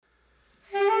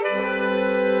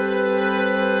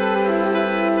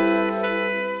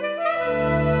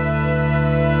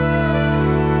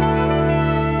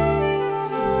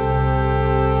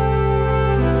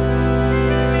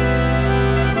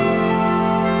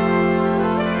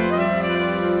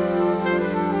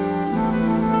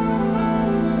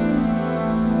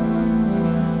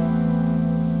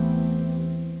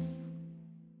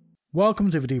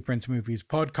Welcome to the Deeper Into Movies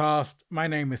podcast. My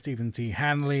name is Stephen T.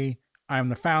 Hanley. I am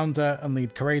the founder and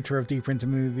lead curator of Deeper Into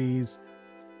Movies.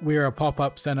 We are a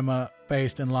pop-up cinema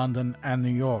based in London and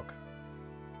New York.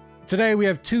 Today we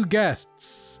have two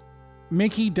guests,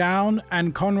 Mickey Down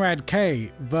and Konrad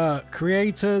K., the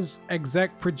creators,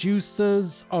 exec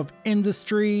producers of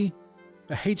Industry,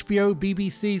 the HBO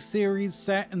BBC series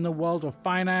set in the world of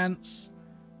finance.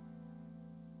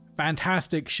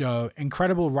 Fantastic show,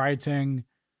 incredible writing,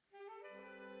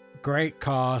 great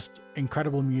cast,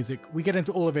 incredible music. We get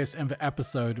into all of this in the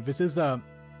episode. This is a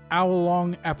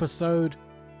hour-long episode.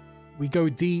 We go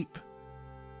deep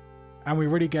and we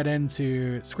really get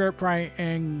into script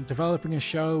writing, developing a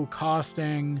show,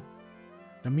 casting,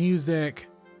 the music.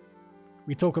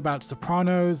 We talk about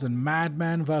Sopranos and Mad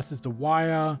Men versus The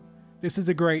Wire. This is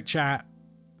a great chat.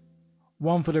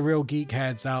 One for the real geek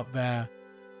heads out there.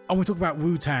 And we talk about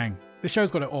Wu-Tang. This show's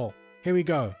got it all. Here we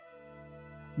go.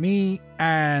 Me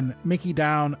and Mickey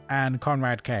Down and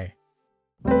Konrad K.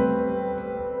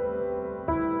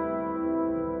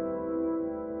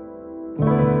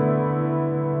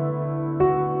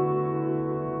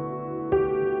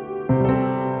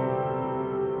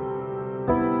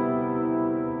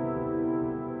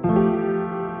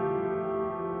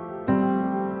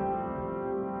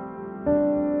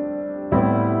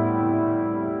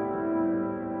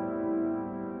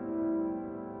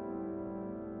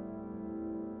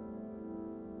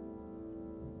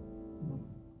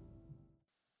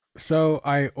 So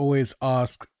I always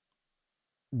ask,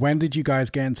 when did you guys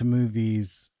get into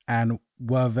movies, and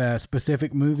were there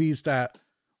specific movies that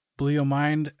blew your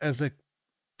mind as a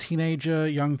teenager,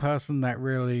 young person, that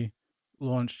really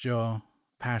launched your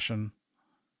passion?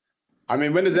 I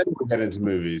mean, when does anyone get into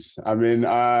movies? I mean,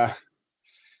 I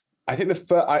think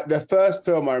the first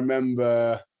film I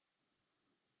remember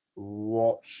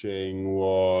watching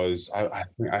was I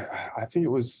think it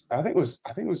was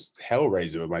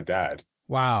Hellraiser with my dad.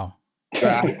 Wow.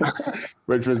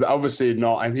 Which was obviously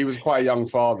not, and he was quite a young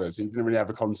father, so he didn't really have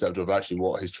a concept of actually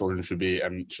what his children should be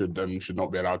and should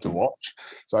not be allowed to watch.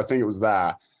 So I think it was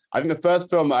that. I think the first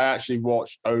film that I actually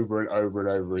watched over and over and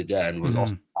over again was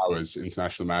Austin Powers,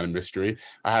 International Man and Mystery.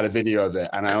 I had a video of it,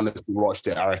 and I honestly watched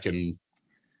it, I reckon,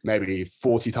 maybe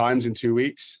 40 times in 2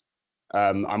 weeks.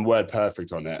 I'm word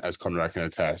perfect on it, as Konrad can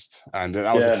attest. And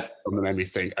that was a film that made me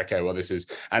think, okay, well, this is,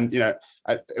 and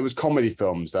it was comedy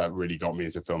films that really got me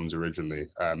into films originally.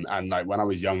 And like when I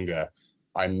was younger,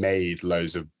 I made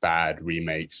loads of bad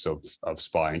remakes of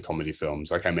spy and comedy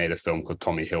films. Like I made a film called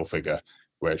Tommy Hilfiger,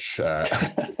 which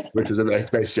was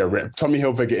basically a rip. Tommy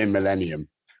Hilfiger in Millennium,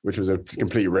 which was a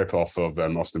complete rip-off of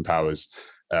Austin Powers,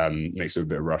 mixed with a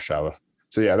bit of Rush Hour.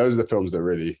 So yeah, those are the films that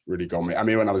really, really got me. I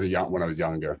mean, when I was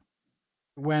younger.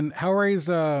 When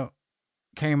Hellraiser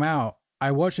came out,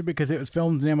 I watched it because it was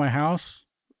filmed near my house.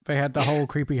 They had the whole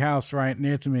creepy house right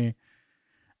near to me.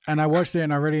 And I watched it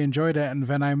and I really enjoyed it. And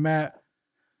then I met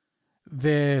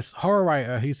this horror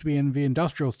writer who used to be in the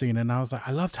industrial scene. And I was like,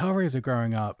 I loved Hellraiser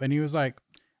growing up. And he was like,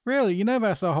 really? You know,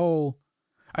 that's a whole...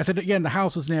 I said, yeah, and the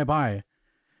house was nearby.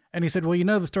 And he said, well, you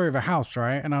know the story of a house,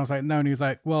 right? And I was like, no. And he was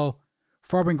like, well,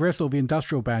 Throb and Gristle, the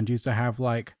industrial band, used to have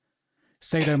like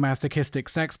sadomasochistic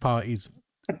sex parties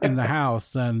in the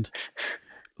house, and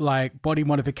like body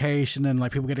modification, and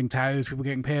like people getting tattoos, people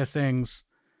getting piercings.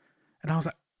 And I was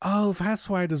like, oh, that's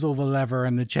why there's all the leather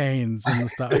and the chains and the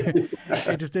stuff.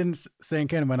 It just didn't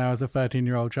sink in when I was a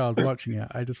 13-year-old child watching it.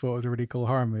 I just thought it was a really cool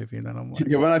horror movie. And then I'm like,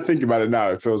 yeah, when I think about it now,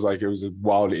 it feels like it was a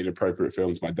wildly inappropriate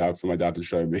film for my dad to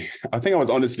show me. I think I was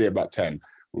honestly about 10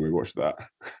 when we watched that.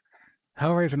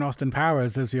 Hellraiser and Austin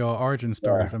Powers as your origin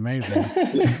story is amazing.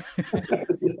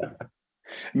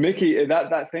 Mickey,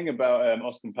 that thing about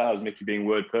Austin Powers, Mickey being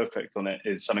word perfect on it,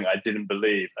 is something I didn't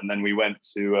believe. And then we went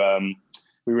to,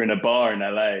 we were in a bar in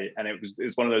LA, and it was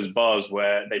one of those bars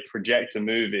where they project a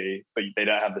movie, but they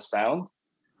don't have the sound.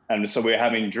 And so we were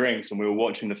having drinks and we were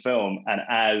watching the film. And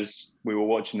as we were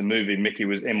watching the movie, Mickey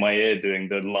was in my ear doing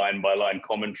the line by line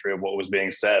commentary of what was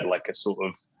being said, like a sort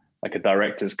of like a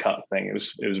director's cut thing. It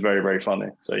was very, very funny.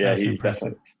 So yeah,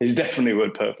 he's definitely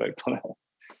word perfect on it.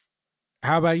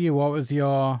 How about you? What was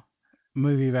your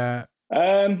movie that?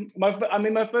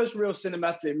 My first real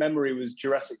cinematic memory was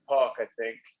Jurassic Park, I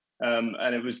think,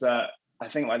 and it was that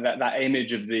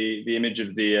image of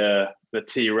the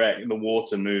T-Rex, the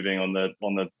water moving on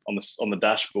the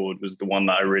dashboard was the one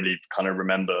that I really kind of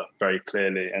remember very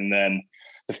clearly. And then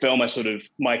the film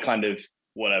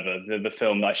the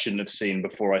film that I shouldn't have seen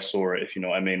before I saw it, if you know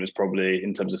what I mean, was probably,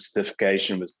 in terms of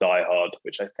certification, was Die Hard,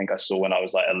 which I think I saw when I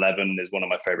was like 11, is one of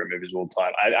my favorite movies of all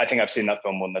time. I think I've seen that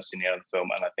film more than I've seen the other film,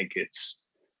 and I think it's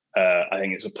I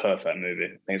think it's a perfect movie. I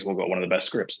think it's got one of the best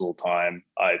scripts of all time.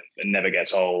 It never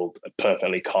gets old,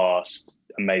 perfectly cast,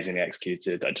 amazingly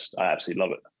executed. I absolutely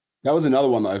love it. That was another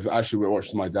one that I've actually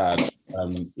watched with my dad.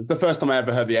 It's the first time I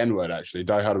ever heard the N-word, actually,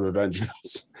 Die Hard with a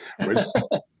Vengeance,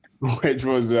 which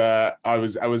was that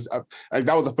was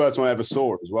the first one I ever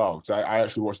saw as well. So I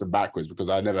actually watched them backwards because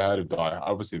I never heard of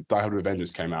obviously Die Hard with a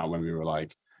Vengeance came out when we were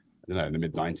like, I don't know, in the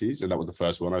mid-90s, and that was the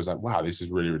first one. I was like, wow, this is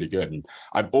really, really good. And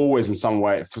I've always, in some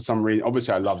way, for some reason,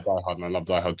 obviously I love Die Hard and I love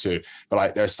Die Hard 2, but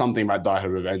like there's something about Die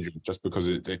Hard with a Vengeance just because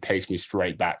it takes me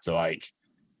straight back to like,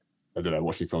 I don't know,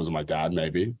 watching films with my dad,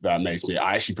 maybe. That makes me,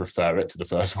 I actually prefer it to the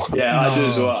first one. Yeah, no. I do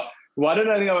as well. Well, I don't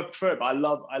know, I think I would prefer it, but I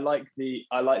like the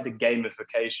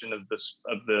gamification of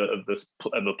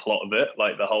the plot of it,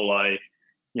 like the whole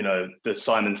the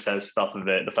Simon Says stuff of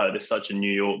it, the fact that it's such a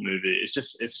New York movie. It's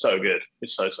so good.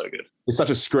 It's so good. It's such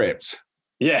a script.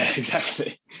 Yeah,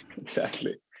 exactly.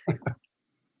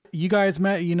 You guys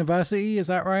met at university, is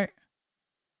that right?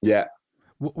 Yeah.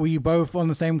 Were you both on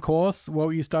the same course? What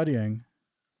were you studying?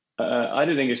 I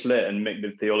did English Lit and Mick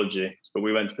did theology, but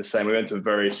we went to a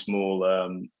very small,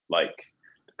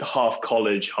 half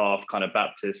college, half kind of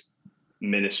Baptist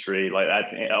ministry. Like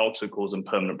Oxford calls them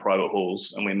permanent private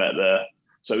halls, and we met there.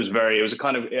 So it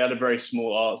had a very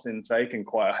small arts intake and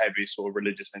quite a heavy sort of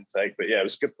religious intake. But yeah, it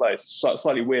was a good place.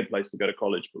 Slightly weird place to go to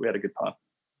college, but we had a good time.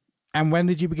 And when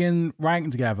did you begin writing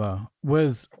together?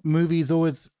 Was movies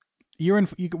always?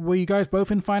 Were you guys both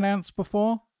in finance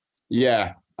before?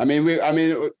 Yeah. From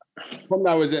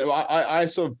that was it. I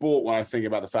sort of bought when I think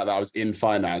about the fact that I was in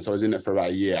finance. I was in it for about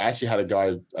a year. I actually had a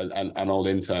guy, an old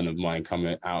intern of mine, come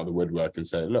out of the woodwork and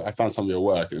say, "Look, I found some of your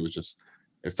work." And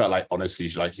it felt like, honestly,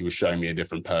 like he was showing me a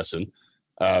different person.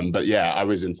 But yeah, I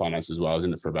was in finance as well. I was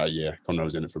in it for about a year. Konrad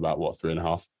was in it for about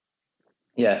 3.5.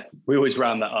 Yeah, we always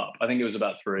round that up. I think it was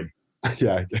about 3.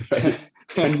 Yeah,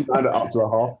 round it up to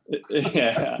a half.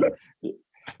 Yeah.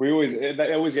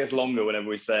 It always gets longer whenever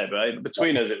we say it, but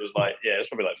between us, it was it's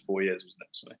probably like 4 years, wasn't it?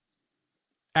 So.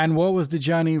 And what was the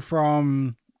journey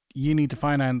from uni to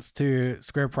finance to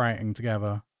script writing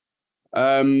together?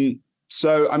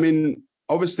 So,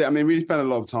 obviously, we spent a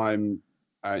lot of time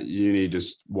at uni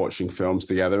just watching films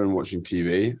together and watching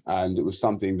TV. And it was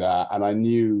something that, and I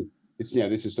knew, this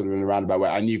is sort of in a roundabout way,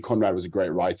 I knew Konrad was a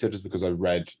great writer just because I've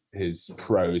read his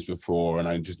prose before, and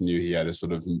I just knew he had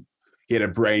a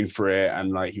brain for it,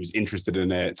 and like he was interested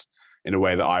in it in a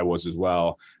way that I was as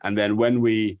well. And then when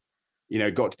we,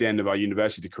 got to the end of our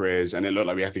university careers and it looked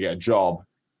like we had to get a job,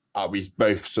 we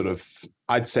both sort of,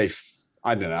 I'd say,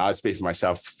 I don't know, I'd speak for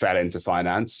myself, fell into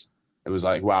finance. It was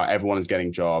like, wow, everyone is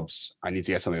getting jobs. I need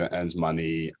to get something that earns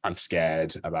money. I'm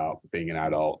scared about being an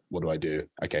adult. What do I do?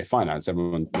 Okay, finance.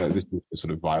 Everyone, this is a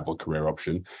sort of viable career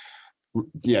option.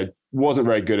 Wasn't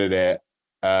very good at it.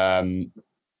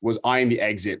 Was eyeing the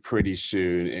exit pretty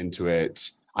soon into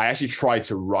it. I actually tried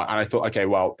to write, and I thought, okay,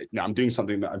 well, I'm doing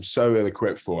something that I'm so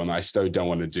ill-equipped for, and I still don't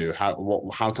want to do.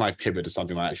 How can I pivot to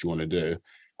something I actually want to do,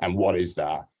 and what is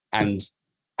that? And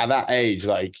at that age,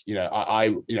 I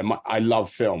love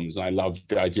films, and I love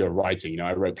the idea of writing.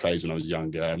 I wrote plays when I was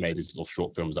younger. I made these little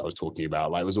short films that I was talking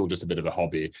about. Like, it was all just a bit of a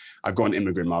hobby. I've got an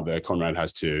immigrant mother. Konrad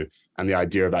has too, and the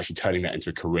idea of actually turning that into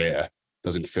a career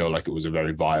doesn't feel like it was a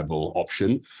very viable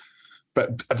option.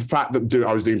 But the fact that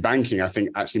I was doing banking, I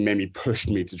think actually pushed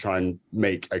me to try and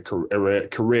make a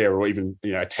career or even,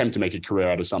 attempt to make a career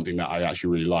out of something that I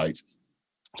actually really liked.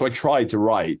 So I tried to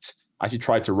write.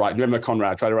 Remember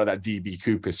Konrad? I tried to write that D.B.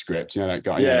 Cooper script, that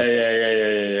guy.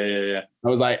 Yeah. I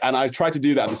was like, and I tried to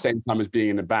do that at the same time as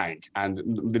being in the bank. And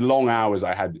the long hours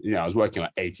I had, I was working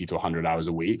like 80 to 100 hours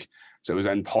a week. So it was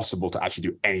impossible to actually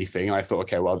do anything. And I thought,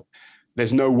 okay, well,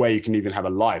 there's no way you can even have a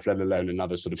life, let alone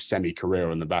another sort of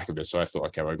semi-career on the back of it. So I thought,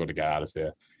 okay, well, I've got to get out of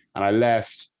here. And I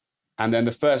left. And then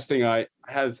the first thing I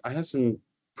had some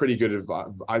pretty good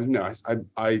advice.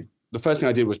 The first thing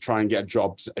I did was try and get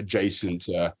jobs adjacent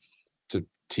to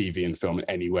TV and film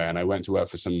anywhere. And I went to work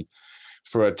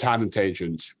for a talent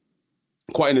agent,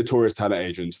 quite a notorious talent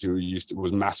agent who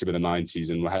was massive in the 90s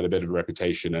and had a bit of a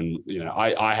reputation. And,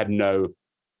 I had no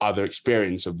other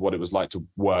experience of what it was like to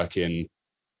work in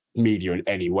media in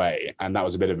any way, and that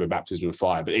was a bit of a baptism of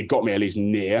fire, but it got me at least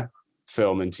near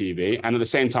film and TV. And at the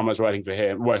same time I was working for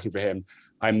him,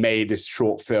 I made this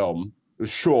short film. It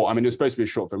was short. It was supposed to be a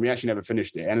short film. We actually never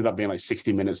finished it. It ended up being like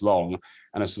 60 minutes long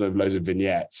and a sort of loads of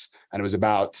vignettes, and it was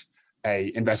about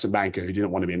a investment banker who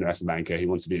didn't want to be an investment banker. He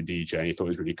wanted to be a DJ, and he thought it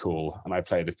was really cool. And I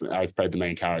played the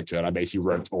main character, and I basically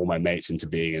roped all my mates into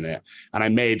being in it. And I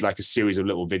made like a series of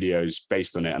little videos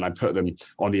based on it, and I put them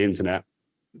on the internet.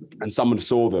 And someone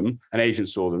saw them, an agent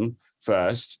saw them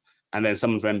first, And then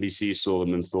someone from NBC saw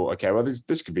them and thought, okay, well,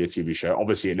 this could be a TV show.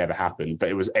 Obviously, it never happened,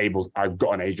 but I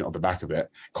got an agent on the back of it.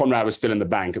 Konrad was still in the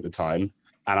bank at the time,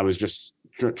 and I was just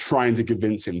trying to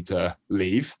convince him to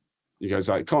leave. He goes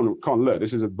like, Con, look,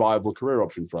 this is a viable career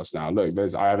option for us now.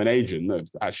 Look, I have an agent. Look,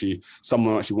 actually,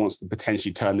 someone actually wants to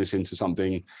potentially turn this into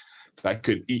something that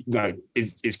could,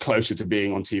 is closer to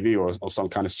being on TV or some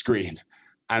kind of screen.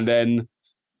 And then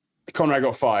Konrad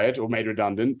got fired or made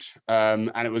redundant,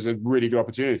 and it was a really good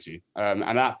opportunity. And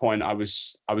at that point, I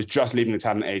was just leaving the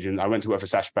talent agent. I went to work for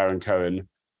Sacha Baron Cohen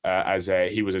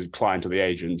he was a client of the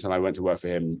agent, and I went to work for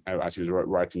him as he was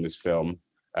writing this film,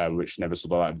 which never saw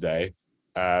the light of day.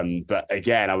 But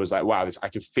again, I was like, wow, I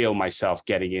could feel myself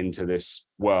getting into this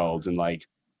world, and like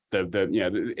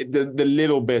the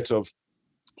little bit of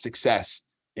success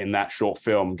in that short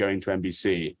film going to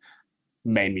NBC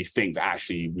made me think that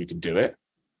actually we could do it.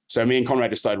 So me and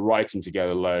Konrad just started writing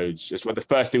together loads. Just what the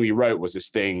first thing we wrote was this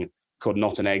thing called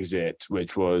Not an Exit,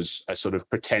 which was a sort of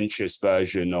pretentious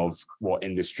version of what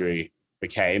Industry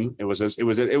became. It was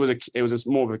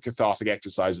more of a cathartic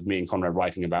exercise of me and Konrad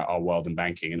writing about our world and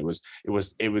banking, and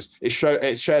it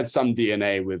shared some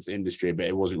DNA with Industry, but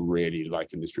it wasn't really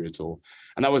like Industry at all.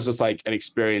 And that was just like an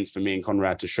experience for me and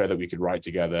Konrad to show that we could write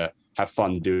together, have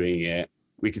fun doing it.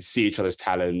 We could see each other's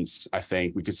talents. I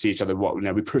think we could see each other.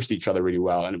 We pushed each other really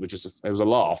well, and it was a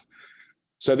laugh.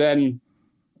 So then,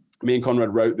 me and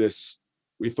Konrad wrote this.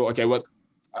 We thought, okay, well,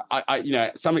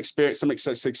 some experience, some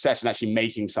success in actually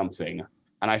making something.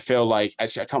 And I feel like,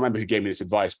 actually, I can't remember who gave me this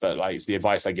advice, but like it's the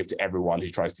advice I give to everyone who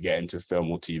tries to get into film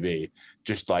or TV.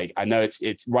 Just like, I know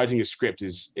it's writing a script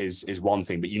is one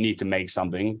thing, but you need to make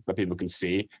something that people can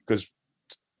see, because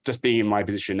just being in my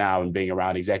position now and being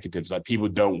around executives, like people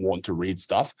don't want to read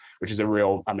stuff, which is a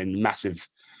real, massive,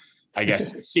 I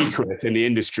guess, secret in the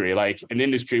industry. Like an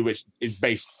industry which is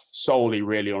based solely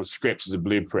really on scripts as a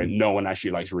blueprint, no one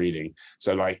actually likes reading.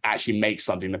 So like actually make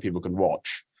something that people can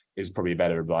watch is probably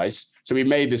better advice. So we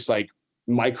made this like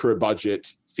micro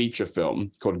budget feature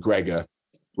film called Gregor,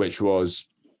 which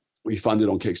we funded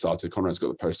on Kickstarter. Konrad's got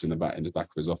the poster in the back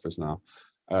of his office now.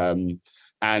 And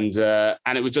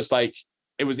it was just like,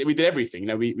 we did everything.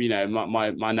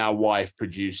 My now wife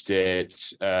produced it.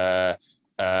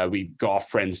 We got our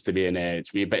friends to be in it.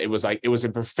 But it was a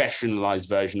professionalized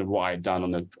version of what I had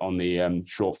done on the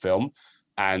short film,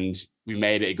 and we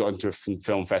made it. It got into a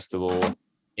film festival.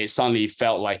 It suddenly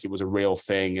felt like it was a real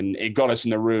thing, and it got us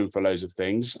in the room for loads of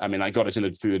things. I got us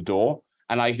through the door.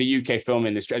 And like the UK film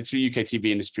industry, the UK TV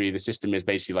industry, the system is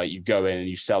basically like you go in and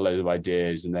you sell loads of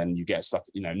ideas, and then you get stuff.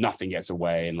 Nothing gets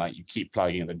away, and like you keep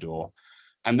plugging at the door.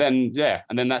 And then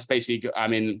that's basically.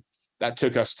 That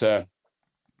took us to.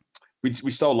 We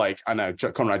sold like, I know,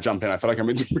 Konrad, jump in. I feel like I've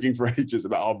been talking for ages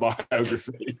about our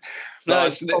biography. No,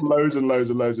 loads and loads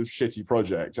and loads of shitty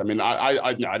projects. I don't.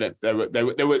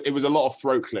 It was a lot of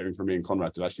throat clearing for me and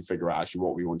Konrad to actually figure out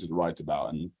what we wanted to write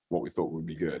about and what we thought would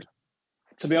be good.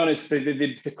 To be honest,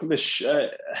 we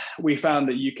found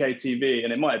that UK TV,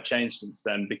 and it might have changed since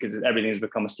then because everything has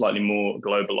become slightly more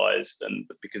globalized, and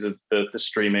because of the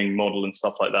streaming model and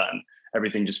stuff like that, and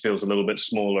everything just feels a little bit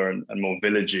smaller and more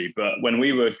villagey. But when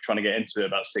we were trying to get into it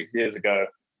about 6 years ago,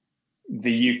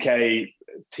 the UK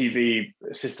TV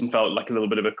system felt like a little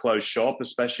bit of a closed shop,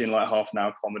 especially in like half an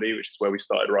hour comedy, which is where we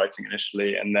started writing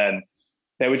initially. And then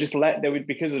because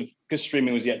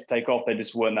streaming was yet to take off, there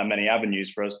just weren't that many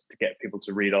avenues for us to get people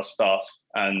to read our stuff.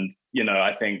 And,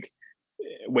 I think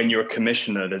when you're a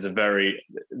commissioner, there's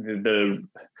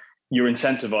you're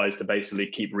incentivized to basically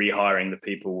keep rehiring the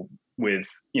people with,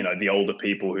 the older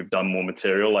people who've done more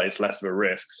material. Like it's less of a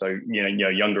risk. So,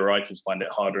 younger writers find it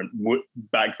harder, and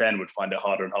back then would find it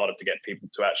harder and harder to get people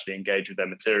to actually engage with their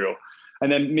material.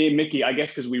 And then me and Mickey, I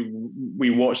guess because we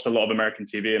watched a lot of American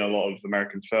TV and a lot of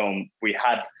American film,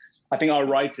 I think our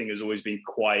writing has always been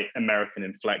quite American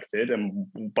inflected. And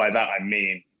by that, I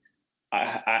mean,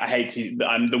 I hate to,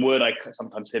 the word I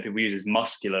sometimes hear people use is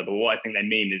muscular, but what I think they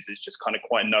mean is it's just kind of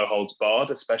quite no holds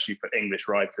barred, especially for English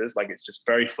writers. Like it's just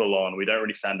very full on. We don't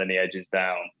really sand any edges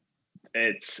down.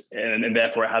 And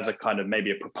therefore it has a kind of maybe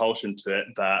a propulsion to it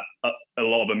that a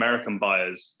lot of American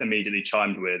buyers immediately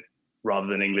chimed with rather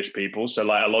than English people. So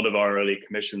like a lot of our early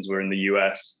commissions were in the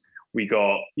US. We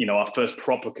got, our first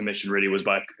proper commission really was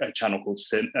by a channel called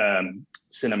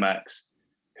Cinemax,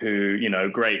 who,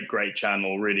 great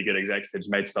channel, really good executives,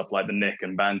 made stuff like The Nick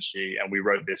and Banshee. And we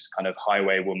wrote this kind of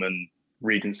highwaywoman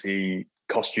Regency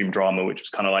costume drama, which was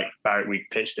kind of like we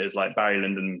pitched it as like Barry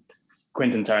Lyndon,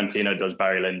 Quentin Tarantino does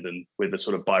Barry Lyndon with a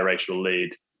sort of biracial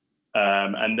lead.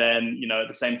 And then, at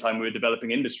the same time, we were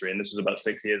developing Industry, and this was about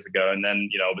 6 years ago. And then,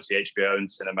 obviously HBO and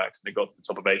Cinemax, and they got to the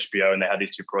top of HBO, and they had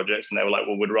these two projects, and they were like,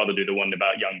 well, we'd rather do the one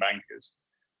about young bankers.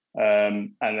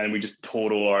 And then we just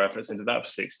poured all our efforts into that for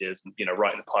 6 years.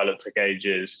 Writing the pilot took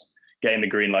ages. Getting the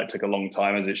green light took a long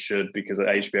time, as it should, because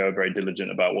HBO are very diligent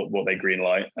about what they green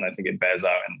light, and I think it bears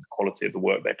out in the quality of the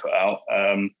work they put out.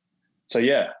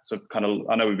 So kind of,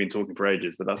 I know we've been talking for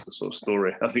ages, but that's the sort of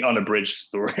story. That's the unabridged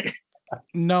story.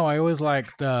 No, I always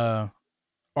like the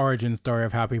origin story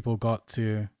of how people got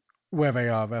to where they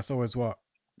are. That's always what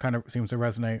kind of seems to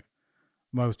resonate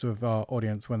most with our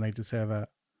audience when they just hear that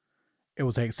it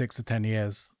will take 6 to 10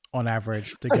 years on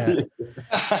average to get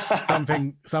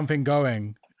something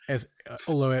going.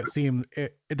 Although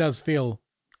it does feel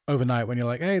overnight when you're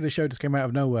like, hey, the show just came out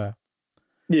of nowhere.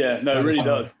 Yeah, no, it really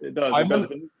does. It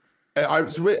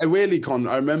does. Weirdly, Con,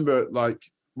 I remember like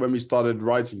when we started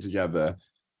writing together,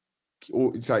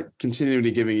 it's like continually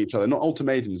giving each other not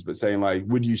ultimatums, but saying like,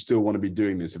 would you still want to be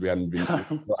doing this if we hadn't been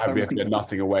have we given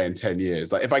nothing away in 10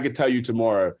 years? Like if I could tell you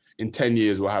tomorrow in 10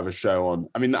 years we'll have a show on,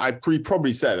 I mean, I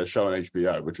probably said a show on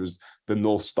HBO, which was the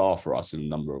North Star for us in a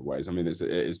number of ways. I mean, it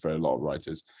is for a lot of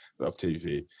writers of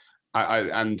TV.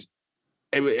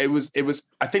 It was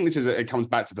I think it comes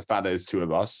back to the fact that there's two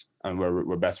of us and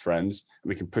we're best friends and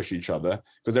we can push each other,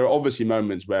 because there are obviously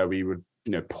moments where we would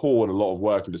poured a lot of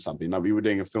work into something. Like we were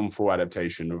doing a film 4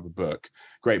 adaptation of a book,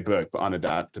 great book, but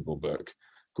unadaptable book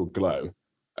called Glow.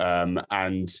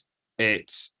 And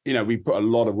it's, we put a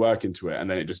lot of work into it and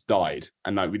then it just died.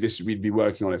 And like we'd be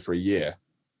working on it for a year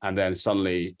and then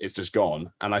suddenly it's just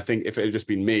gone. And I think if it had just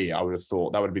been me, I would have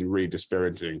thought that would have been really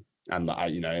dispiriting. And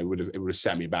it would have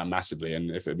set me back massively. And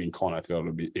if it had been Con, I feel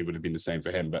it would have been the same for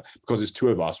him. But because it's two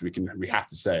of us, we have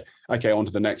to say, okay, on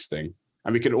to the next thing.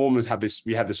 And we could almost have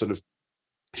we had this sort of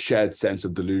shared sense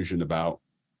of delusion about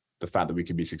the fact that we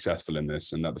could be successful in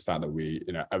this, and that the fact that we,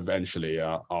 eventually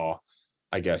our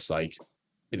I guess like,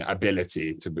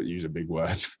 ability to use a big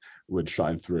word would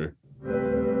shine through.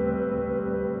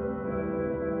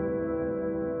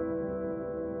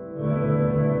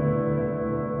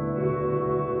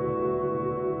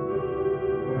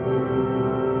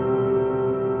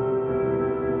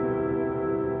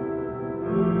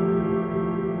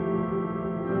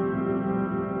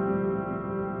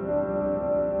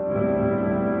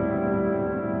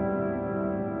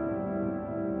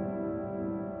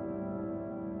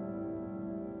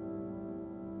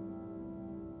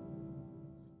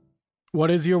 What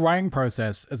is your writing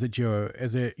process as a duo?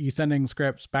 Is it you sending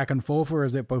scripts back and forth, or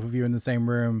is it both of you in the same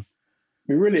room?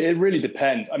 It really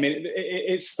depends. I mean,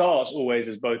 it starts always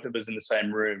as both of us in the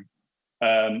same room,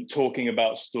 talking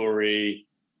about story,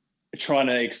 trying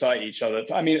to excite each other.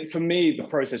 I mean, for me, the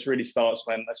process really starts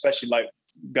when, especially like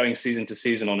going season to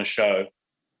season on a show,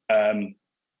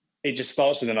 it just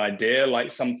starts with an idea.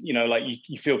 Like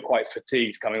you feel quite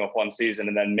fatigued coming off one season,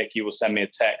 and then Mickey will send me a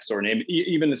text or an image,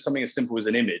 even something as simple as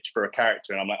an image for a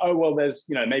character, and I'm like, oh well,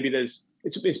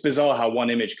 it's bizarre how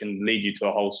one image can lead you to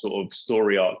a whole sort of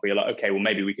story arc where you're like, okay, well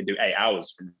maybe we could do 8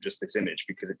 hours from just this image,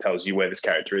 because it tells you where this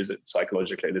character is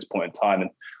psychologically at this point in time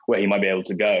and where he might be able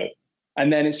to go.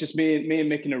 And then it's just me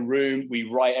and Mick in a room. We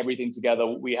write everything together.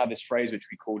 We have this phrase which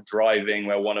we call driving,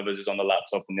 where one of us is on the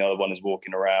laptop and the other one is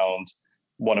walking around.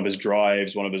 One of us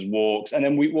drives, one of us walks. And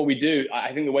then what we do,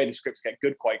 I think the way the scripts get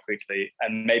good quite quickly,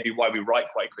 and maybe why we write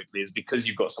quite quickly, is because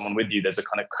you've got someone with you. There's a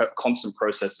kind of constant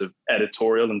process of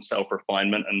editorial and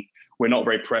self-refinement, and we're not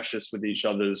very precious with each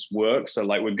other's work. So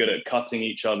like we're good at cutting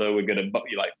each other. We're good at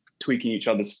like tweaking each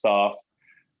other's stuff.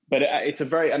 But it's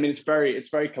very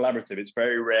collaborative. It's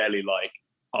very rarely like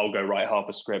I'll go write half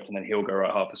a script and then he'll go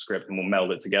write half a script and we'll meld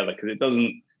it together, because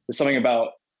there's something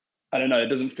about, I don't know, it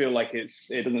doesn't feel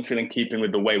in keeping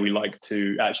with the way we like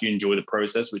to actually enjoy the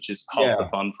process, which is half the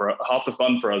fun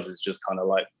for us is just kind of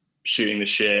like shooting the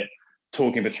shit,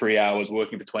 talking for 3 hours,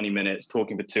 working for 20 minutes,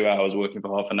 talking for 2 hours, working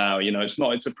for half an hour.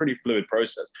 It's a pretty fluid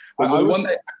process. But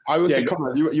I would say,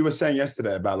 Konrad, you were saying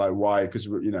yesterday about like why, because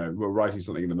we're writing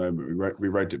something in the moment. We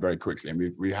wrote it very quickly,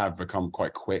 and we have become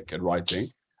quite quick at writing.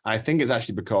 And I think it's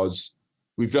actually because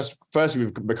we've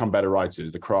become better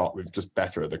writers. We're just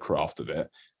better at the craft of it.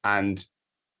 And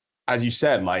as you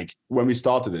said, like when we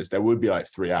started this, there would be like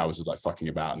 3 hours of like fucking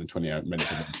about and then 20 minutes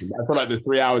of writing. I feel like the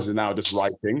 3 hours is now just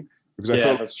writing, because I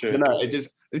feel that's true.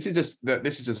 This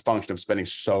is just a function of spending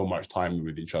so much time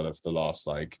with each other for the last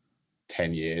like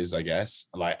 10 years, I guess,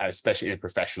 like especially in a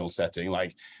professional setting.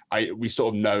 Like we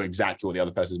sort of know exactly what the other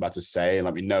person's about to say, and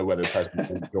like we know whether the person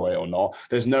can enjoy it or not.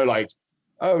 There's no like,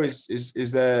 oh, is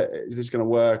this going to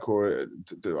work, or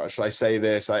should I say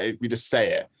this? We just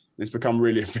say it. It's become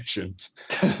really efficient.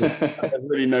 There's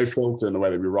really no filter in the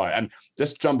way that we write. And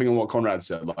just jumping on what Konrad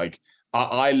said, like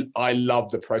I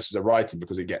love the process of writing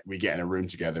because we get in a room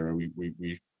together and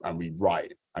we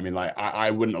write. I mean, like I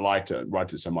wouldn't like to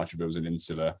write it so much if it was an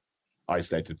insular,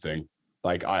 isolated thing.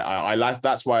 Like I like,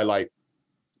 that's why I like.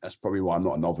 That's probably why I'm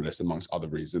not a novelist, amongst other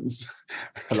reasons.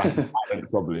 I like talent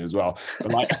probably as well.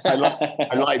 But like I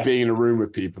like being in a room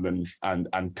with people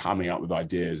and coming up with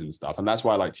ideas and stuff. And that's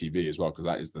why I like TV as well, because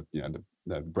that is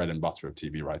the bread and butter of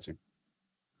TV writing.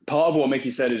 Part of what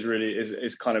Mickey said is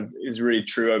really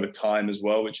true over time as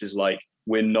well, which is like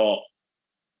we're not,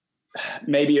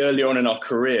 maybe early on in our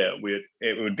career,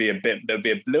 there'd be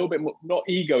a little bit more, not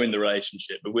ego in the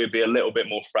relationship, but we'd be a little bit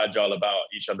more fragile about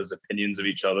each other's opinions of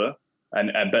each other.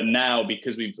 But now,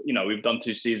 because we've done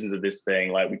 2 seasons of this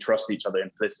thing, like we trust each other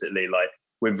implicitly, like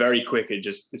we're very quick at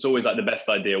it's always like the best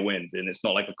idea wins, and it's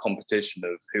not like a competition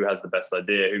of who has the best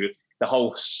idea. The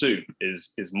whole soup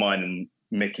is mine and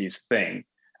Mickey's thing,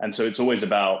 and so it's always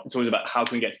about how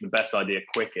can we get to the best idea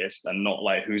quickest, and not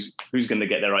like who's going to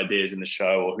get their ideas in the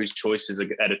show or whose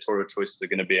editorial choices are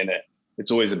going to be in it.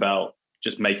 It's always about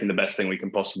just making the best thing we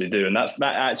can possibly do, and that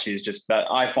actually is just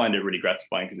that. I find it really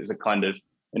gratifying because it's a kind of,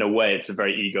 in a way, it's a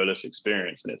very egoless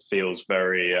experience, and it feels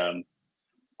very, I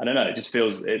don't know,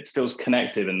 it feels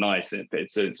connective and nice.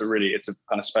 It's a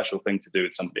kind of special thing to do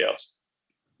with somebody else.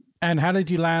 And how did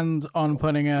you land on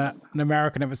putting an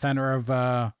American at the center of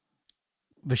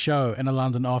the show in a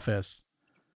London office?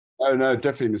 Oh no,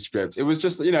 definitely in the script. It was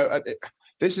just,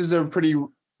 this is a pretty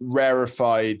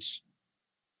rarefied,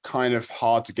 kind of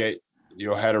hard to get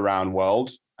your head around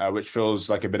world, which feels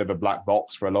like a bit of a black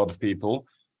box for a lot of people.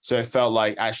 So it felt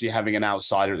like actually having an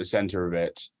outsider at the center of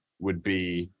it would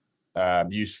be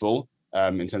useful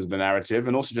in terms of the narrative.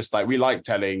 And also just like, we like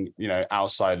telling,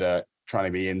 outsider trying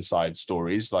to be inside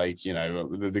stories, like,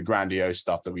 the grandiose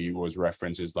stuff that we always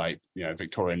reference is like,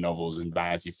 Victorian novels and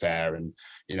Vanity Fair. And,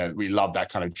 we love that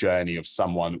kind of journey of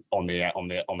someone on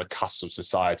the cusp of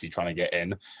society trying to get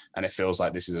in. And it feels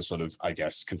like this is a sort of, I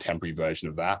guess, contemporary version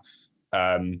of that.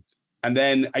 And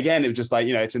then again, it was just like,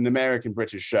 it's an American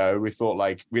British show. We thought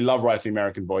like, we love writing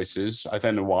American voices. I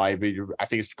don't know why, but I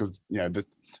think it's because,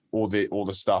 all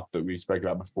the stuff that we spoke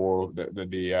about before,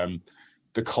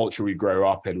 the culture we grow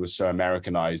up in was so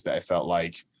Americanized that it felt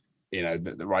like,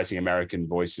 the writing American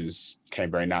voices came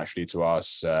very naturally to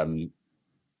us. And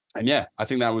yeah, I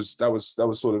think that was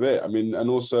sort of it. I mean, and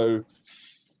also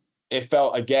it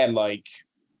felt again like,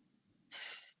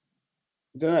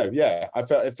 I don't know. Yeah, I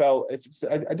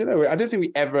don't know. I don't think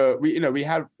we ever,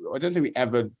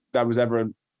 that was ever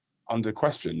under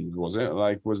question, was it?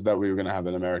 Like, was that we were going to have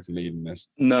an American lead in this?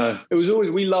 No, it was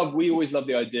always, we always loved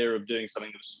the idea of doing something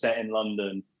that was set in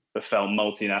London, but felt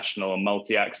multinational and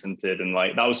multi-accented. And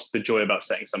like, that was the joy about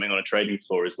setting something on a trading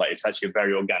floor, is like, it's actually a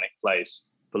very organic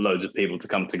place for loads of people to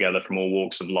come together from all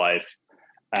walks of life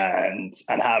and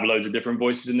have loads of different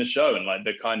voices in the show. And like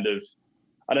the kind of,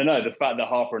 I don't know, the fact that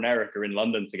Harper and Eric are in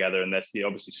London together and they're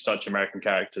obviously such American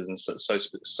characters and so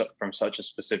from such a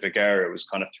specific area was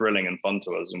kind of thrilling and fun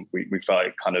to us. And we felt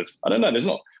kind of, I don't know,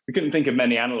 we couldn't think of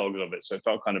many analogs of it. So it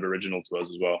felt kind of original to us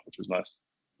as well, which was nice.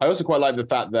 I also quite like the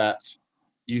fact that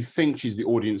you think she's the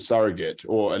audience surrogate,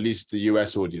 or at least the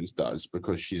US audience does,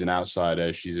 because she's an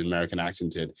outsider, she's American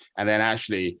accented. And then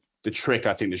actually the trick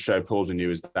I think the show pulls on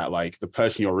you is that like the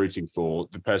person you're rooting for,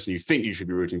 the person you think you should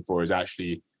be rooting for, is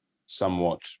actually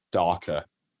somewhat darker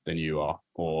than you are,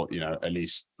 or at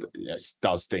least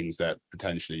does things that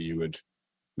potentially you would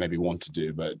maybe want to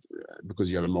do, but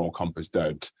because you have a moral compass,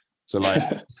 don't. So like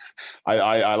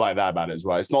I like that about it as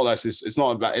well. It's not that it's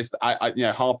not about, it's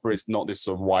Harper is not this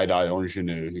sort of wide-eyed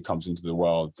ingenue who comes into the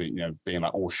world being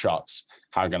like, oh shucks,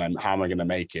 how am I gonna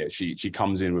make it? She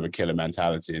comes in with a killer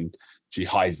mentality and she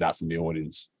hides that from the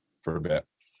audience for a bit.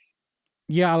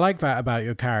 Yeah, I like that about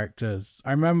your characters.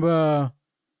 I remember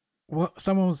we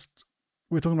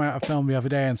were talking about a film the other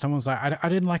day, and someone was like, I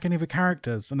didn't like any of the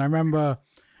characters. And I remember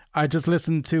I just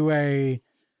listened to a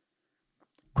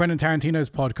Quentin Tarantino's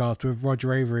podcast with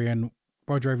Roger Avery, and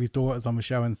Roger Avery's daughter's on the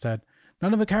show, and said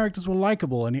none of the characters were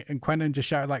likable. And Quentin just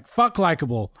shouted like, fuck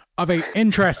likable. Are they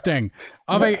interesting?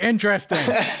 Are they interesting?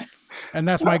 And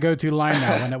that's my go-to line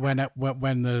now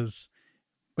when there's,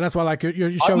 but that's why like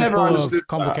your show is full of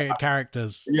complicated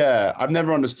characters. Yeah, I've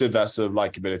never understood that sort of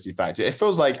likability factor. It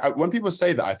feels like when people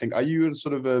say that, I think, are you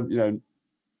sort of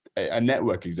a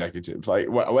network executive? Like,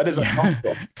 where does that come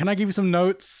from? Can I give you some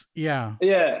notes? Yeah.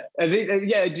 Yeah. Are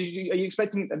you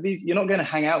expecting these? You're not going to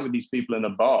hang out with these people in a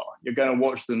bar. You're going to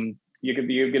watch them. You're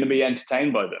going to be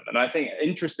entertained by them. And I think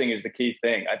interesting is the key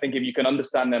thing. I think if you can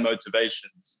understand their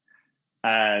motivations,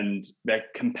 and they're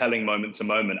compelling moment to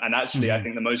moment. And actually, I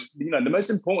think the most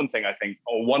important thing, I think,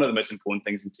 or one of the most important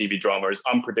things in TV drama is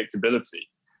unpredictability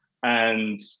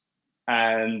and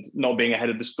not being ahead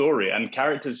of the story, and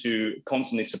characters who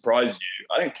constantly surprise you.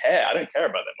 I don't care about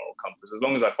their moral compass as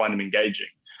long as I find them engaging.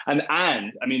 And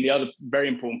I mean, the other very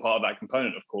important part of that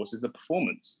component, of course, is the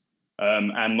performance.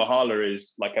 And Mahala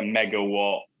is like a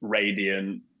megawatt,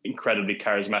 radiant, incredibly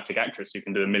charismatic actress who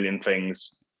can do a million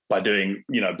things by doing,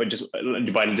 by just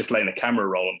laying a camera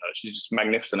roll on her. She's just a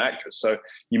magnificent actress. So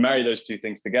you marry those two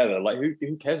things together, like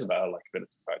who cares about her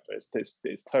likability factor?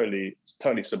 It's totally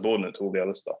subordinate to all the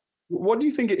other stuff. What do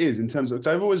you think it is in terms of, because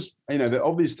I've always, the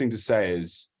obvious thing to say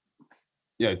is,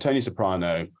 Tony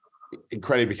Soprano,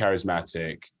 incredibly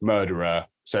charismatic, murderer,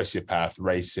 sociopath,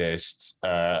 racist,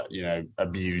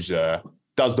 abuser,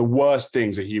 does the worst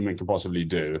things a human can possibly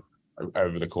do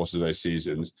over the course of those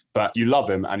seasons, but you love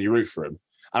him and you root for him.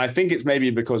 And I think it's maybe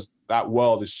because that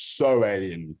world is so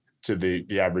alien to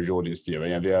the average audience viewer,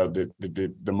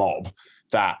 the mob,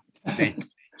 that they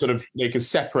can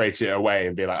separate it away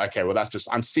and be like, okay, well, that's just,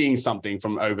 I'm seeing something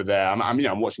from over there.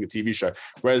 I'm watching a TV show.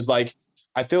 Whereas like,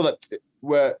 I feel that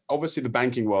where obviously the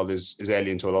banking world is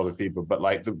alien to a lot of people, but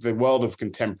like the world of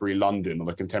contemporary London, or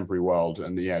the contemporary world,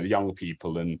 and the young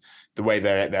people and the way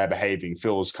they're behaving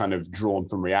feels kind of drawn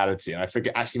from reality. And I think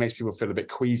it actually makes people feel a bit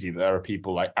queasy that there are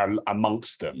people like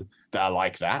amongst them that are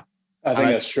like that. I think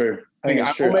that's true.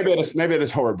 Or maybe it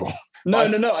is horrible. No.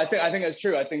 I think that's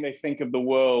true. I think they think of the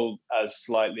world as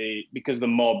slightly, because the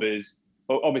mob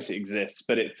obviously exists,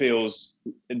 but it feels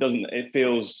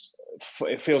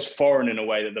foreign in a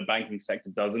way that the banking sector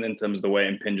doesn't, in terms of the way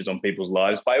it impinges on people's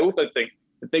lives. But I also think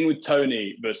the thing with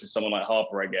Tony versus someone like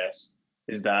Harper, I guess,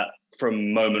 is that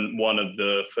from moment one of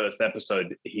the first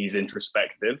episode, he's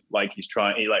introspective. Like he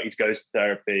goes to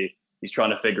therapy. He's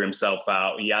trying to figure himself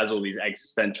out. He has all these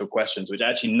existential questions, which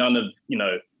actually none of,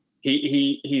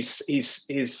 he's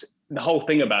the whole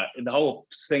thing about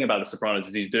the Sopranos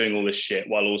is he's doing all this shit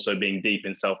while also being deep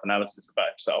in self-analysis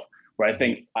about himself. Where I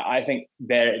think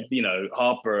there,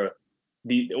 Harper,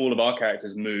 all of our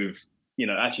characters move,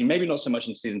 actually maybe not so much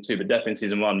in season 2, but definitely in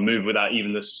season 1, move without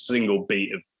even the single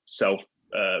beat of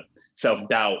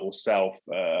self-doubt or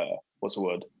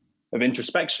of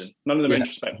introspection. None of them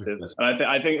introspective. And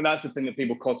I think that's the thing that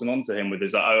people cotton onto him with,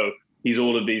 is like, oh, he's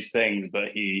all of these things, but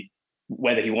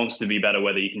whether he wants to be better,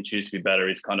 whether he can choose to be better,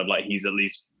 is kind of like, he's at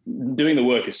least doing the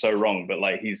work is so wrong, but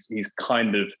like he's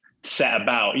kind of set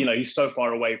about, he's so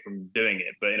far away from doing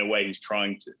it, but in a way he's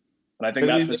trying to. And I think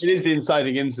it is the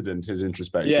inciting incident, his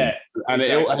introspection. Yeah. And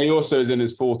he also is in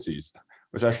his 40s,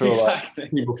 which I feel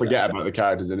like people forget about the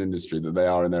characters in Industry, that they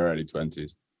are in their early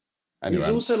 20s. Anyway.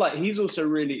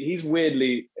 He's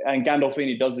weirdly, and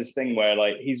Gandolfini does this thing where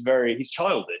like he's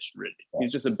childish, really.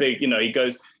 He's just a big,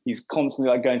 he's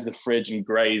constantly like going to the fridge and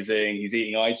grazing. He's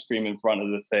eating ice cream in front of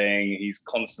the thing. He's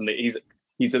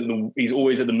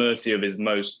always at the mercy of his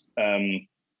most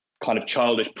kind of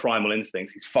childish primal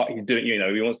instincts. He's doing,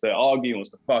 he wants to argue, he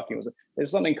wants to fuck, there's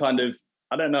something kind of,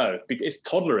 I don't know, it's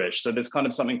toddlerish. So there's kind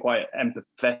of something quite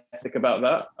empathetic about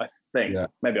that, I think. Yeah.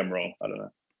 Maybe I'm wrong. I don't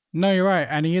know. No, you're right.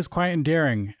 And he is quite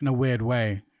endearing in a weird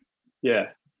way. Yeah.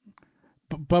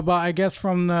 But I guess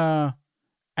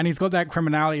and he's got that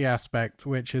criminality aspect,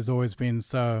 which has always been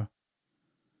so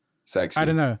sexy. I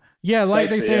don't know. Yeah,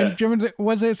 like sexy, they say, yeah.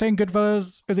 Was it saying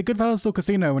Goodfellas? Is it Goodfellas or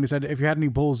Casino when he said, if you had any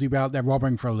balls, you'd be out there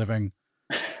robbing for a living?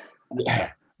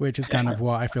 Yeah. Which is kind of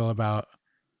what I feel about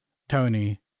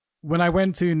Tony. When I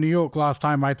went to New York last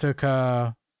time, I took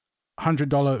a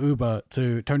 $100 Uber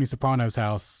to Tony Soprano's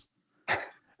house.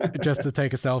 Just to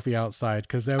take a selfie outside,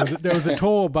 because there was a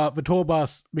tour, but the tour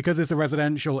bus, because it's a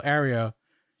residential area,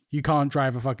 you can't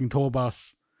drive a fucking tour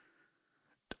bus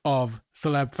of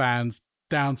celeb fans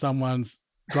down someone's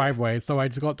driveway. So I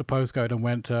just got the postcode and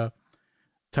went to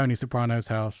Tony Soprano's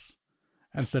house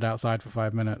and stood outside for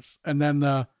 5 minutes. And then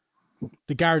the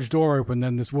garage door opened,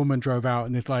 and this woman drove out,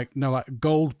 and it's like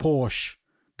gold Porsche,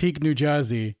 Peak, New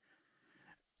Jersey.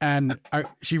 And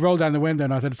she rolled down the window,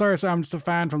 and I said, sorry, sir, I'm just a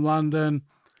fan from London.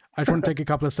 I just want to take a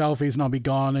couple of selfies and I'll be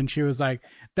gone. And she was like,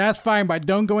 that's fine, but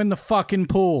don't go in the fucking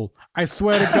pool. I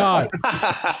swear to God,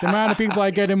 the amount of people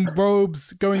I get in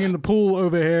robes going in the pool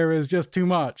over here is just too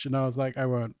much. And I was like, I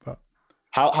won't. But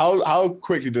how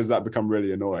quickly does that become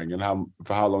really annoying? And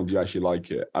for how long do you actually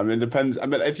like it? I mean, it depends. I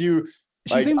mean, if you...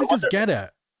 She seemed to just get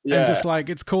it. Yeah. And just like,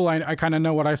 it's cool. I kind of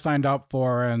know what I signed up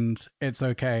for and it's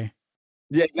okay.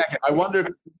 Yeah, exactly. I wonder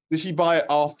did she buy it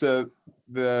after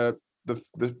the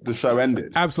show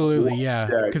ended? Absolutely, yeah.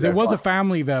 Because it was a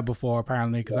family there before,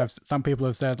 apparently. Because some people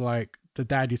have said like the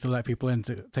dad used to let people in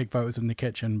to take photos in the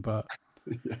kitchen, but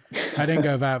I didn't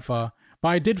go that far. But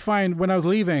I did find when I was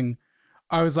leaving,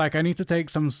 I was like, I need to take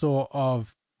some sort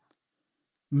of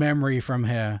memory from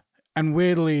here. And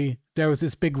weirdly, there was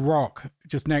this big rock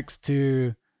just next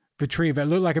to the tree that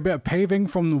looked like a bit of paving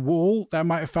from the wall that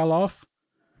might have fell off.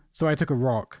 So I took a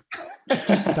rock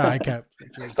that I kept.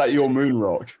 Is that your moon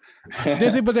rock? But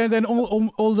then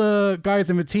all the guys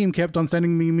in the team kept on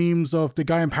sending me memes of the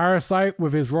guy in Parasite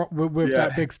with his rock with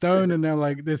that big stone, and they're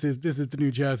like, "This is the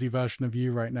New Jersey version of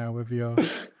you right now with your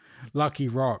lucky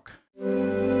rock."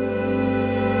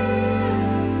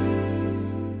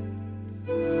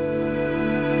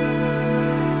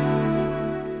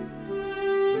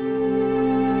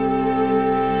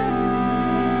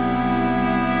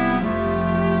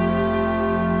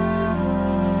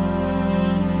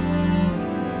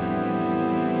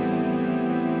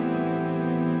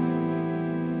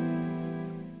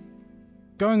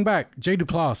 Going back, Jay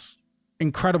Duplass,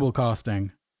 incredible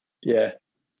casting. Yeah.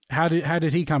 How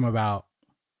did he come about?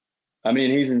 I mean,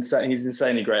 he's insane. He's an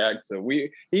insanely great actor.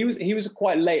 He was a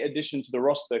quite late addition to the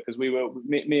roster because we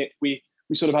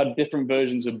sort of had different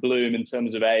versions of Bloom in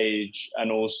terms of age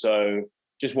and also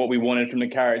just what we wanted from the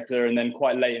character. And then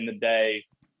quite late in the day,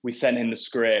 we sent him the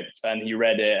script and he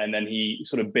read it, and then he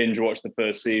sort of binge watched the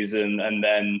first season, and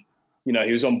then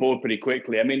he was on board pretty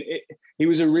quickly. I mean,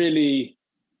 he's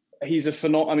a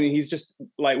phenomenal. I mean, he's just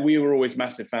like, we were always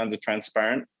massive fans of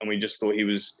Transparent, and we just thought he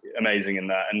was amazing in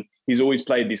that. And he's always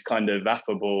played these kind of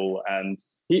affable, and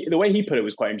the way he put it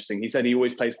was quite interesting. He said he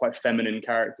always plays quite feminine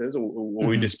characters, or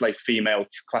we display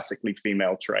classically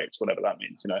female traits, whatever that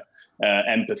means,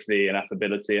 empathy and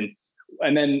affability.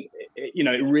 And then,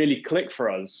 it really clicked for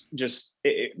us. Just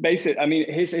basically, I mean,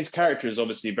 his character is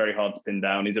obviously very hard to pin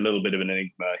down. He's a little bit of an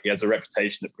enigma. He has a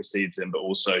reputation that precedes him, but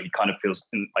also he kind of feels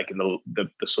like in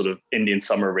the sort of Indian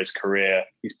summer of his career.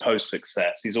 He's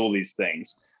post-success. He's all these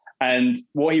things. And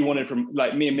what he wanted from,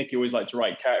 like, me and Mickey always like to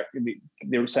write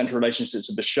the central relationships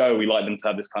of the show. We like them to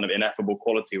have this kind of ineffable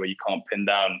quality where you can't pin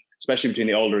down, especially between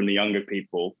the older and the younger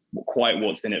people, quite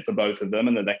what's in it for both of them,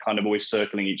 and that they're kind of always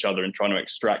circling each other and trying to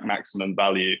extract maximum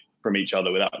value from each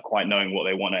other without quite knowing what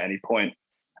they want at any point.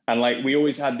 And like, we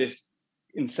always had this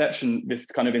inception, this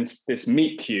kind of this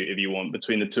meet cute, if you want,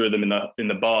 between the two of them in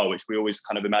the bar, which we always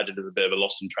kind of imagined as a bit of a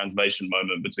lost in translation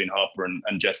moment between Harper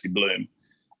and Jesse Bloom.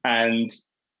 And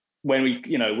when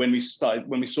we saw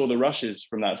the rushes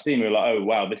from that scene, we were like, oh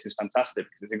wow, this is fantastic,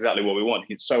 because it's exactly what we want.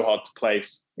 It's so hard to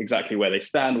place exactly where they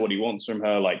stand, what he wants from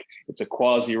her. Like, it's a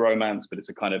quasi romance, but it's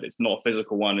not a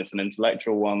physical one, it's an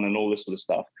intellectual one, and all this sort of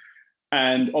stuff.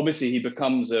 And obviously he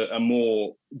becomes a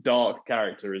more dark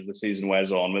character as the season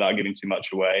wears on, without giving too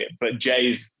much away. But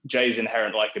Jay's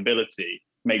inherent likability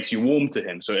makes you warm to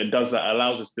him. So it does that,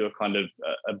 allows us to do a kind of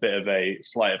a bit of a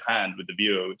sleight of hand with the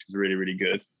viewer, which is really, really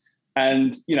good.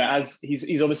 And, as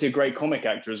he's obviously a great comic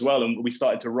actor as well. And we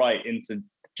started to write into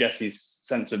Jesse's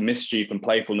sense of mischief and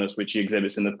playfulness, which he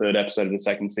exhibits in the third episode of the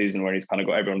second season, where he's kind of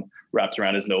got everyone wrapped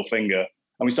around his little finger.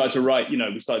 And we started to write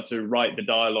the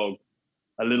dialogue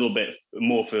a little bit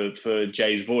more for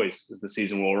Jay's voice as the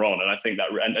season wore on. And I think that,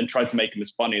 and tried to make him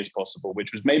as funny as possible,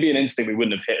 which was maybe an instinct we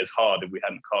wouldn't have hit as hard if we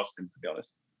hadn't cast him, to be honest.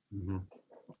 Mm-hmm.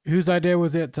 Whose idea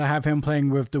was it to have him playing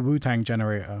with the Wu-Tang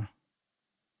generator?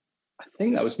 I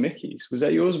think that was Mickey's. Was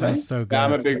that yours, man? That's so good.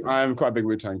 Yeah, I'm quite a big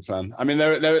Wu-Tang fan. I mean,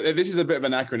 this is a bit of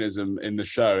an anachronism in the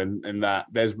show, in that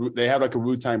they have like a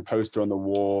Wu-Tang poster on the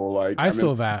wall. Like, I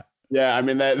saw that. Yeah, I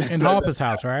mean, in Harper's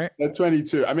house, right? They're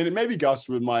 22. I mean, maybe Gus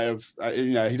might have.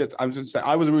 He does. I'm just saying,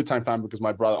 I was a Wu-Tang fan because I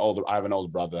have an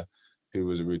older brother who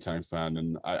was a Wu-Tang fan,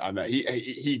 and I know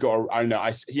he got. I know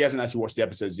he hasn't actually watched the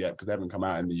episodes yet because they haven't come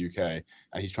out in the UK,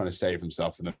 and he's trying to save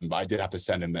himself from them. But I did have to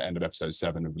send him the end of episode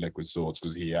 7 of Liquid Swords,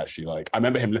 because he actually, I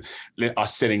remember him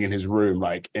us sitting in his room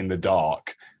like in the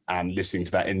dark and listening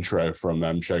to that intro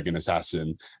from Shogun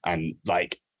Assassin, and I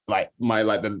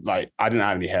didn't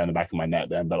have any hair on the back of my neck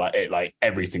then, but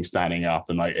everything standing up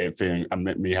and it feeling, and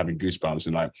me having goosebumps,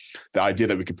 and the idea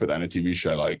that we could put that in a TV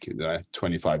show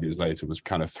 25 years later was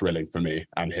kind of thrilling for me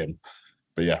and him.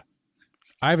 But yeah,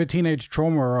 I have a teenage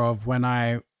trauma of when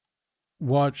I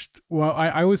watched. Well,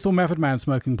 I always saw Method Man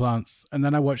smoking plants, and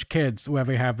then I watched Kids, where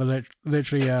they have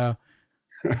literally a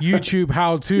YouTube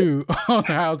how-to on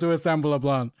how to assemble a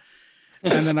blunt,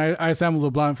 and then I assembled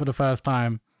a blunt for the first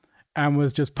time. And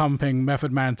was just pumping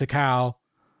Method Man to Cal,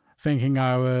 thinking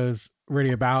I was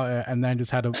really about it, and then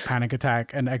just had a panic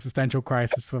attack and existential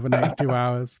crisis for the next 2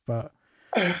 hours. But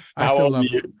I still love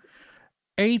it.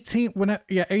 18,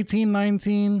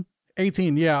 19,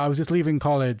 18. Yeah, I was just leaving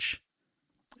college,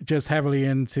 just heavily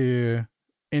into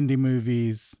indie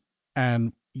movies,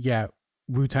 and yeah,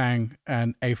 Wu-Tang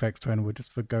and Aphex Twin were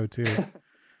just for go-to.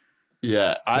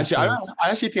 Yeah, I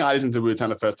actually think I listened to Wu-Tang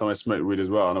the first time I smoked weed as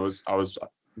well, and I was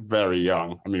very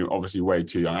young. I mean, obviously way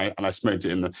too young. And I smoked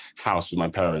it in the house with my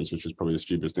parents, which was probably the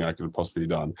stupidest thing I could have possibly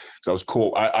done. Because I was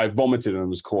caught. I vomited and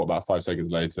was caught about 5 seconds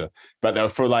later. But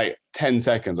for like 10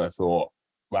 seconds, I thought,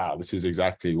 wow, this is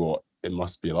exactly what it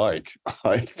must be like,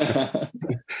 like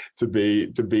to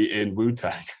be in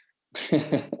Wu-Tang.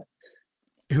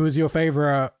 Who was your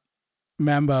favorite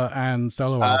member and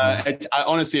solo album? I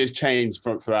honestly, it's changed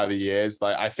throughout the years.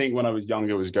 Like, I think when I was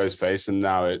younger, it was Ghostface, and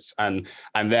now it's and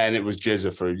then it was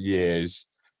Jizza for years,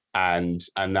 and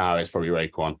now it's probably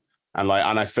Raekwon. And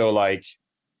I feel like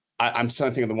I'm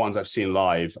trying to think of the ones I've seen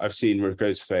live. I've seen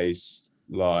Ghostface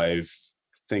live.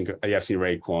 I've seen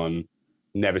Raekwon.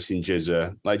 Never seen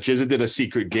Jizza. Like, Jizza did a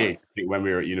secret gig, I think, when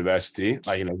we were at university,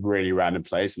 like in a really random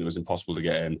place, and it was impossible to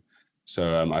get in.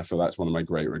 So I feel that's one of my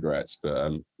great regrets.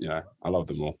 But I love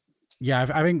them all. Yeah,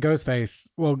 I think Ghostface.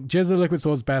 Well, Jizza Liquid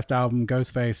Swords best album.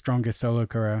 Ghostface strongest solo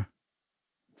career.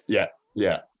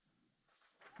 Yeah.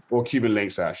 Or Cuban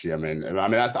Links, actually. I mean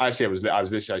that's actually I was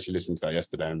literally actually listening to that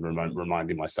yesterday and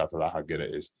reminding myself about how good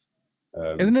it is.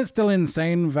 Isn't it still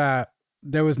insane that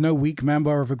there was no weak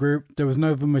member of a group? There was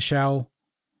no Michelle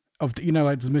of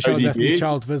there's Michelle Destiny's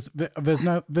Child.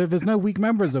 There's no weak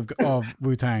members of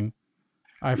Wu-Tang.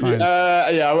 I find.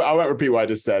 I won't repeat what I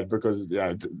just said because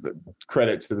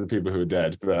credit to the people who are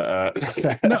dead. But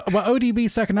no, but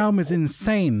ODB's second album is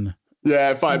insane.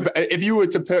 Yeah, fine. But if you were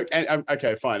to pick,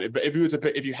 okay, fine. But if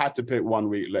you had to pick one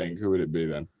weak link, who would it be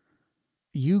then?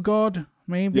 You God,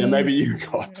 maybe. Yeah, maybe You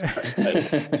God.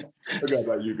 I forgot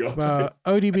about You God. But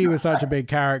ODB was such a big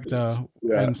character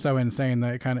and so insane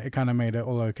that it kind of made it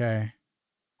all okay.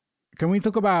 Can we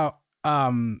talk about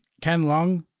Ken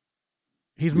Long?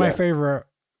 He's my favorite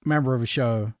member of the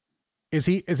show. Is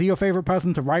he your favorite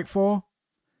person to write for?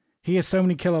 He has so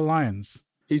many killer lines.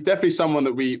 He's definitely someone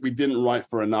that we didn't write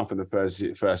for enough in the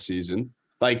first season.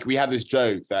 Like, we had this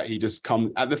joke that he just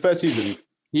come at the first season.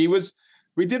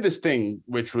 We did this thing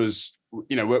which was,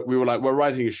 we were like, we're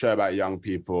writing a show about young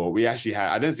people. We actually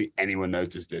had, I don't think anyone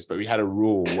noticed this, but we had a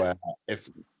rule where if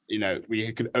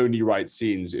we could only write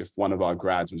scenes if one of our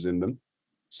grads was in them.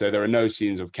 So there are no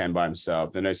scenes of Ken by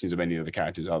himself. There are no scenes of any of the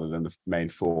characters other than the main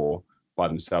four by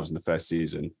themselves in the first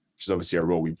season, which is obviously a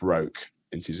rule we broke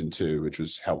in season 2, which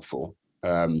was helpful.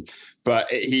 But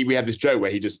we had this joke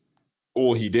where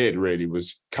all he did really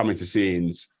was come into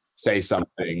scenes, say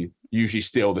something, usually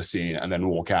steal the scene, and then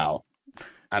walk out.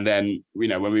 And then,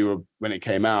 when it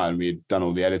came out and we had done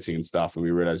all the editing and stuff, and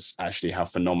we realized actually how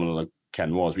phenomenal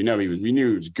Ken was. We knew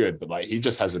he was good, but like, he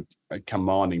just has a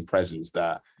commanding presence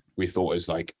that we thought is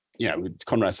like,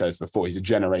 Konrad said this before, he's a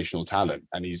generational talent,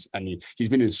 and he's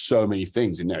been in so many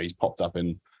things, and he's popped up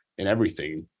in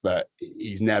everything, but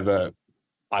he's never,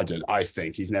 I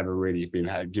think he's never really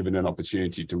been given an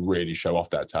opportunity to really show off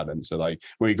that talent. So like,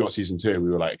 when we got season 2, we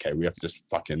were like, okay, we have to just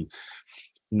fucking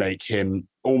make him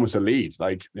almost a lead.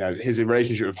 Like, his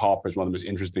relationship with Harper is one of the most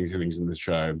interesting things in this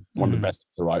show, one of the best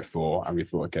to write for, and we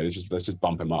thought, okay, let's just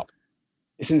bump him up.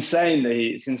 It's insane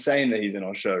that he's in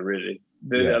our show, really.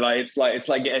 It's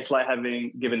like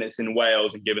having given it's in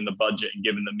Wales and given the budget and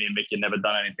given that me and Mickey had never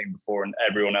done anything before and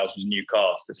everyone else was new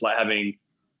cast. It's like having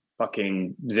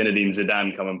fucking Zinedine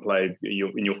Zidane come and play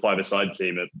in your five-a-side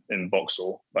team in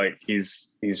Vauxhall. Like, he's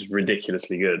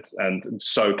ridiculously good and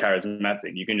so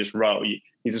charismatic. You can just run.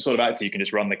 He's the sort of actor you can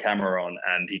just run the camera on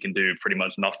and he can do pretty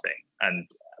much nothing. And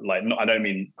like, I don't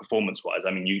mean performance-wise. I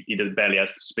mean, he barely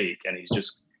has to speak, and he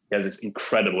has this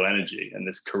incredible energy and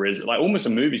this charisma, like almost a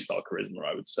movie star charisma,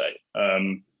 I would say.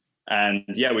 And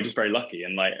yeah, we're just very lucky.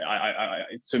 And like,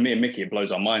 to me and Mickey, it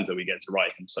blows our minds that we get to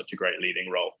write him such a great leading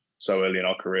role so early in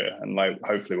our career. And like,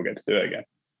 hopefully we'll get to do it again.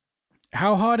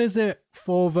 How hard is it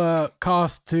for the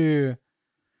cast to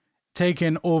take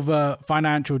in all the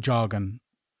financial jargon?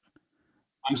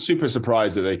 I'm super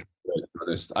surprised that they can do it, to be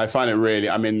honest. I find it really,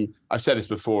 I mean, I've said this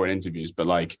before in interviews, but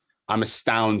like, I'm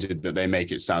astounded that they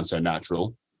make it sound so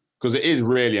natural, because it is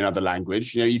really another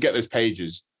language. You get those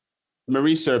pages.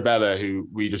 Marisa Abella, who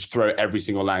we just throw every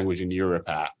single language in Europe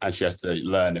at, and she has to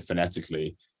learn it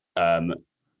phonetically.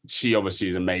 She obviously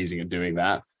is amazing at doing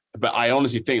that. But I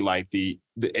honestly think like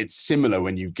it's similar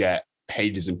when you get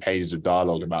pages and pages of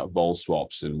dialogue about vol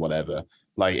swaps and whatever.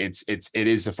 Like, it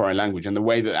is a foreign language, and the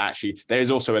way that actually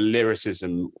there's also a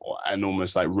lyricism and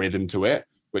almost like rhythm to it,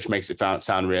 which makes it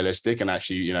sound realistic. And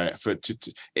actually,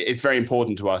 it's very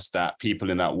important to us that people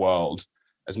in that world,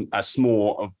 as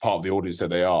small a part of the audience that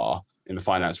they are in the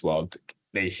finance world,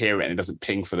 they hear it and it doesn't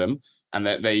ping for them. And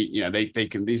that they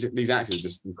can, these actors are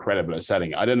just incredible at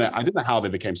selling it. I don't know how they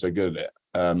became so good at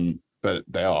it, but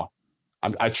they are.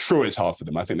 I'm sure it's hard for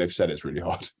them. I think they've said it's really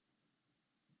hard.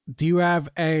 Do you have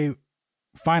a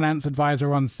finance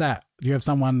advisor on set? Do you have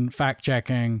someone fact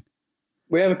checking?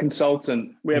 We have a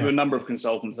consultant. We have a number of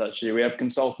consultants, actually. We have a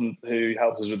consultant who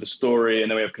helps us with the story, and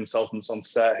then we have consultants on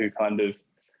set who kind of,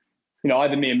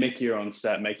 either me and Mickey are on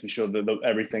set making sure that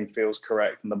everything feels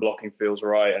correct and the blocking feels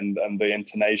right and the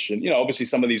intonation. Obviously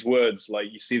some of these words,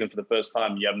 like you see them for the first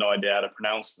time, you have no idea how to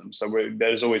pronounce them. So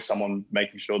there's always someone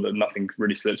making sure that nothing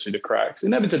really slips through the cracks.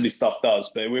 Inevitably stuff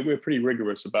does, but we're pretty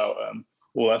rigorous about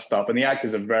all that stuff. And the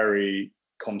actors are very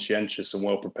conscientious and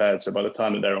well prepared. So by the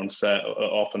time that they're on set,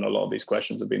 often a lot of these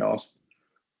questions have been asked.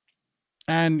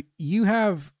 And you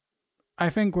have,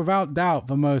 I think, without doubt,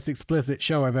 the most explicit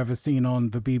show I've ever seen on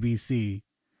the BBC.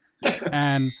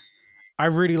 And I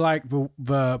really like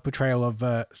the portrayal of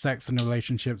sex and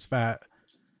relationships, that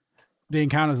the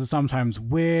encounters are sometimes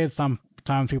weird,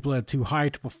 sometimes people are too high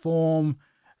to perform,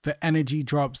 the energy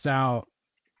drops out.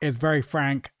 It's very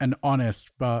frank and honest,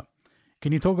 but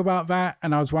can you talk about that?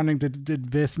 And I was wondering, did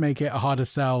this make it a harder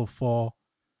sell for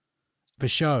the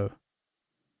show,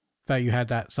 that you had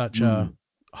that such a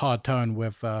hard tone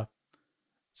with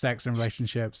sex and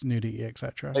relationships, nudity,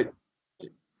 etc.?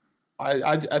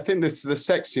 I think the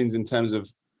sex scenes, in terms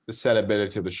of the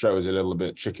sellability of the show, is a little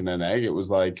bit chicken and egg. It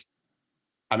was like,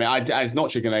 it's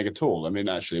not chicken and egg at all.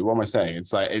 Actually, what am I saying?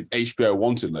 It's like HBO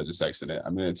wanted loads of sex in it.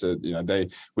 It's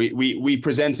we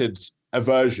presented a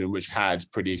version which had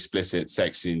pretty explicit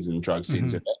sex scenes and drug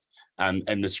scenes in it, and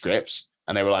in the scripts,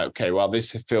 and they were like, okay, well,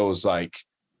 this feels like,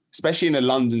 especially in a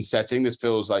London setting, this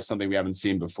feels like something we haven't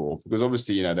seen before, because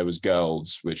obviously, there was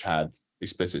Girls, which had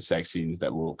explicit sex scenes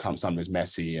that were sometimes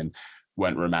messy and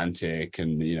weren't romantic,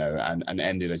 and and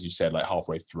ended, as you said, like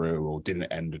halfway through, or didn't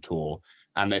end at all.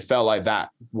 And it felt like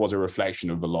that was a reflection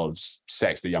of a lot of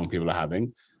sex that young people are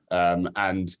having.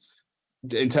 And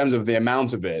in terms of the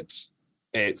amount of it,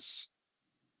 it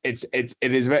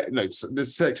is very, the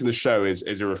sex in the show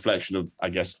is a reflection of, I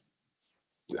guess,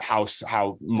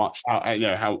 how much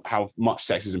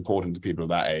sex is important to people of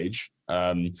that age,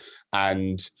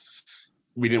 and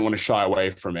we didn't want to shy away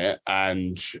from it.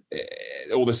 And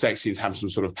all the sex scenes have some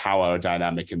sort of power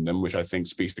dynamic in them, which I think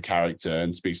speaks to character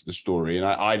and speaks to the story. And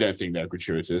I don't think they're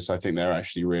gratuitous. I think they're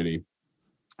actually really,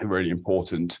 really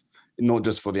important, not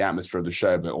just for the atmosphere of the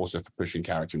show, but also for pushing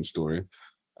character and story.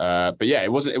 But yeah,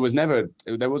 there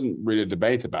wasn't really a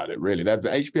debate about it, really.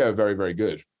 HBO are very, very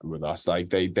good with us. Like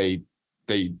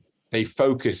they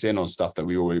focus in on stuff that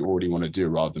we already want to do,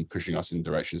 rather than pushing us in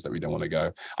directions that we don't want to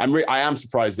go. I am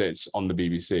surprised that it's on the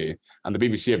BBC, and the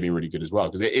BBC have been really good as well,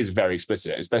 because it is very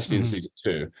explicit, especially in season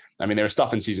 2. There is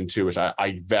stuff in season 2 which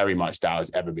I very much doubt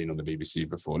has ever been on the BBC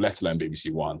before, let alone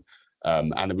BBC One.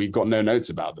 And we've got no notes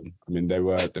about them.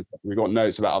 We got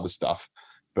notes about other stuff,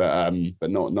 but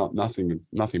nothing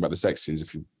about the sex scenes.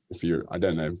 If you, I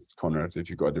don't know, Konrad, if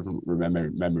you've got a different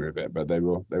memory of it, but they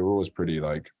were always pretty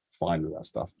fine with that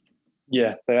stuff.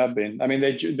 Yeah, they have been.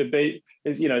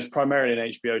 It's primarily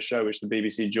an HBO show, which the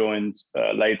BBC joined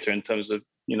later, in terms of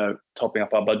topping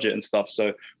up our budget and stuff.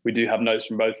 So we do have notes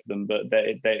from both of them, but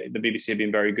the BBC have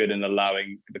been very good in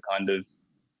allowing the kind of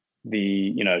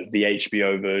the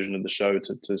HBO version of the show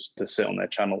to sit on their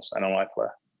channels and on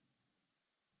iPlayer.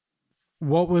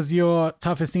 What was your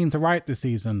toughest scene to write this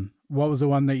season? What was the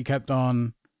one that you kept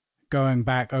on going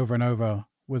back over and over?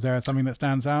 Was there something that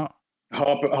stands out?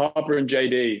 Harper and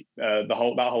JD, that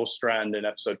whole strand in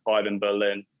episode 5 in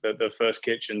Berlin, the first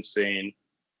kitchen scene,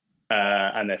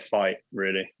 and their fight.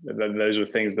 Really, those were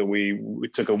things that we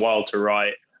took a while to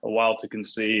write, a while to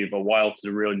conceive, a while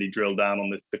to really drill down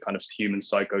on the kind of human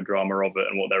psychodrama of it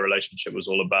and what their relationship was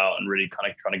all about, and really kind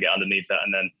of trying to get underneath that.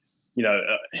 And then,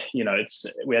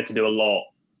 we had to do a lot.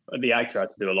 The actor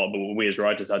had to do a lot, but we as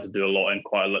writers had to do a lot in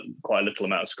quite a little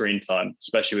amount of screen time,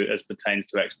 especially as pertains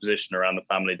to exposition around the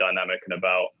family dynamic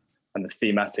and the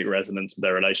thematic resonance of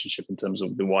their relationship in terms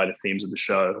of the wider themes of the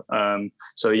show.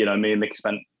 So me and Mickey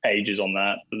spent ages on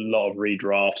that, a lot of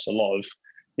redrafts, a lot of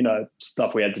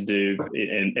stuff we had to do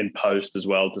in post as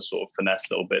well, to sort of finesse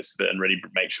little bits of it and really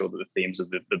make sure that the themes of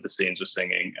the scenes were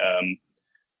singing.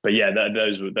 But yeah,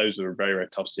 those were very, very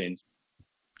tough scenes.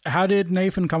 How did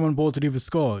Nathan come on board to do the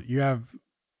score? You have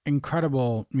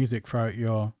incredible music throughout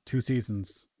your 2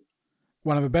 seasons.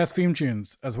 One of the best theme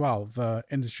tunes as well. The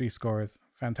industry score is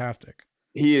fantastic.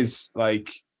 He is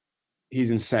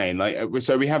he's insane.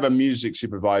 So we have a music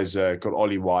supervisor called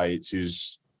Ollie White,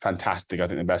 who's fantastic. I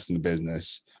think the best in the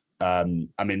business.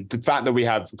 The fact that we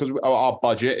have, because our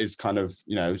budget is kind of,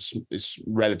 it's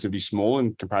relatively small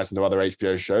in comparison to other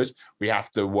HBO shows, we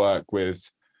have to work with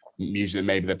music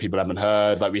maybe that people haven't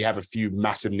heard. Like we have a few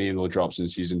massive needle drops in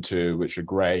season 2, which are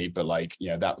great, but like,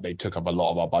 that they took up a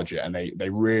lot of our budget, and we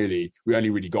only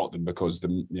really got them because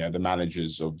the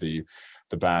managers of the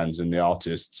bands and the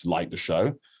artists liked the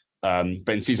show. But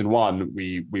in season 1,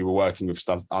 we were working with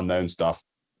unknown stuff,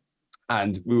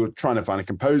 and we were trying to find a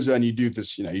composer, and you do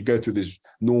this, you go through this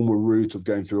normal route of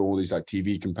going through all these like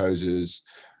TV composers,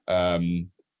 and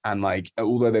like,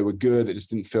 although they were good, it just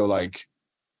didn't feel like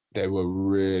they were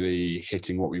really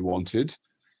hitting what we wanted.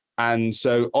 And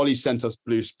so Ollie sent us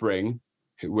Blue Spring,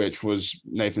 which was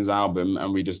Nathan's album,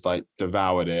 and we just like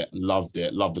devoured it, loved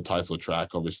the title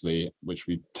track, obviously, which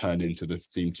we turned into the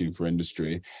theme tune for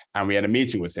Industry. And we had a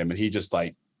meeting with him, and he just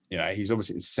like, he's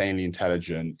obviously insanely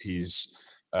intelligent. He's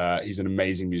an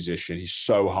amazing musician. He's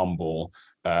so humble.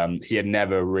 He had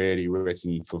never really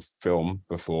written for film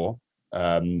before.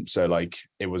 So like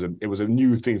it was a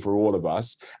new thing for all of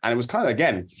us. And it was kind of,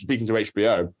 again, speaking to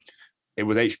HBO, it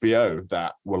was HBO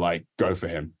that were like, go for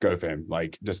him.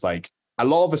 Like, just like, a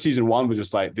lot of the season 1 was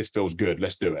just like, this feels good,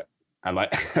 let's do it. And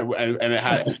like, and it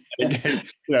had,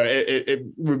 it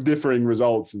with differing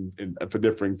results for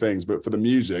differing things. But for the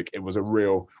music, it was a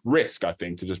real risk, I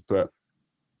think, to just put,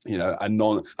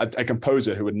 a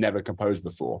composer who had never composed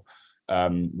before,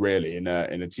 really in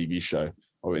a TV show,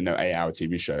 or in an 8-hour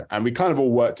TV show. And we kind of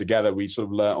all worked together. We sort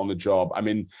of learned on the job. I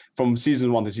mean, from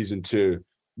season 1 to season 2,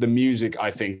 the music,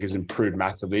 I think, has improved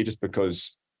massively, just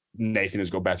because Nathan has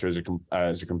got better as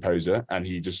a composer, and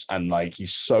he's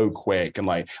so quick. And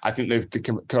like, I think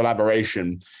the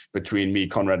collaboration between me,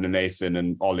 Konrad, and Nathan,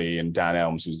 and Ollie and Dan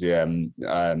Elms, who's the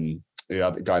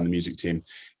other guy in the music team,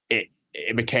 it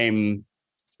became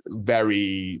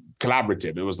very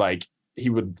collaborative. It was like, he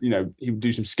would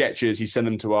do some sketches, he'd send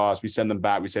them to us, we send them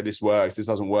back, we say, this works, this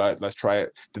doesn't work, let's try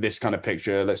it to this kind of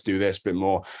picture, let's do this bit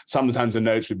more. Sometimes the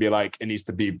notes would be like, it needs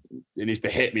to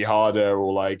hit me harder,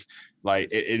 or like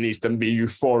it needs to be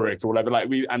euphoric or whatever. Like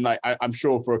I'm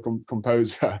sure for a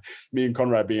composer, me and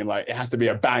Konrad being like, it has to be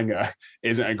a banger,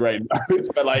 isn't a great note.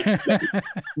 But like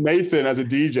Nathan as a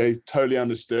DJ totally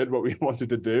understood what we wanted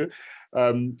to do.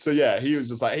 So yeah, he was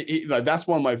just like, that's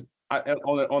one of my,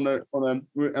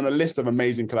 on a list of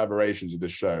amazing collaborations of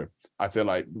this show. I feel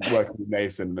like working with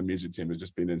Nathan and the music team has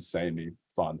just been insanely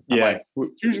fun. Yeah, like,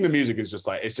 choosing the music is just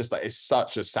like, it's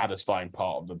such a satisfying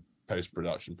part of the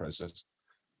post-production process.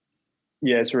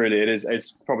 Yeah, it's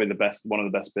probably one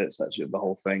of the best bits actually of the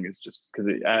whole thing, is just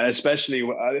because especially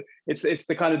it's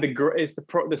the kind of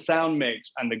the sound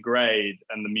mix and the grade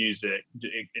and the music,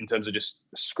 in terms of just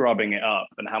scrubbing it up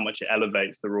and how much it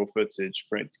elevates the raw footage,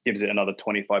 it gives it another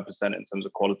 25% in terms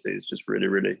of quality. It's just really,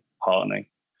 really heartening.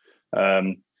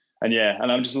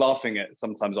 And I'm just laughing at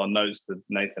sometimes our notes to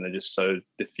Nathan are just so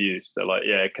diffuse. They're like,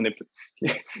 yeah, can it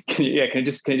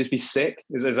just be sick?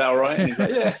 Is that all right? And he's like,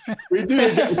 yeah. We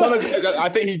do. Sometimes, I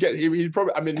think he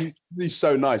probably, I mean, he's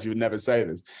so nice, he would never say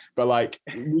this, but like,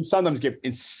 we sometimes give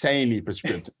insanely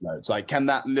prescriptive notes. Like, can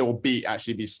that little beat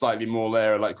actually be slightly more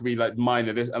there? Like, could we like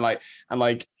minor this, and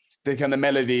like the kind of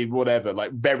melody, whatever,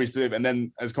 like very specific. And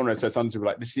then, as Konrad said, sometimes we're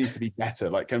like, this needs to be better.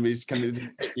 Like, can it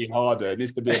hit me harder? It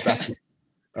needs to be a better.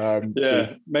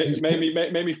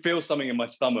 Made me feel something in my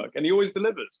stomach, and he always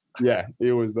delivers. Yeah,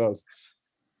 he always does.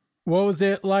 What was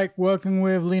it like working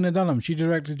with Lena Dunham? She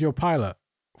directed your pilot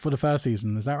for the first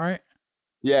season, is that right?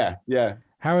 Yeah.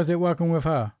 How is it working with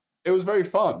her? It was very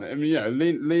fun. I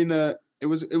mean, Lena, it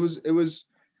was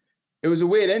a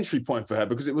weird entry point for her,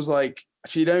 because it was like,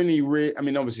 she'd only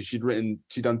obviously she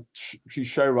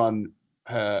showrun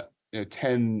her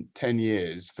 10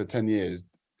 years,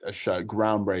 a show,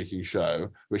 groundbreaking show,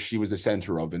 which she was the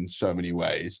center of in so many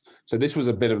ways. So this was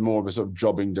a bit of more of a sort of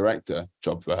jobbing director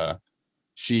job for her.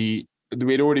 We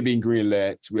had already been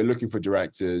greenlit. We were looking for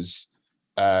directors.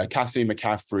 Kathleen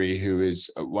McCaffrey, who is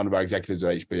one of our executives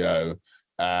of HBO,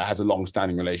 has a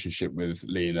long-standing relationship with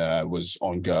Lena, was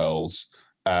on Girls.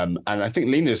 And I think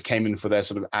Lena just came in for their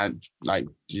sort of,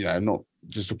 not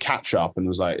just to catch up, and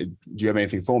was like, do you have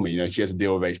anything for me? She has a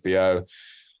deal with HBO.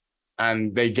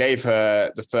 And they gave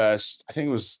her the first, I think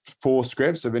it was 4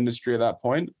 scripts of Industry at that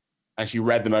point. And she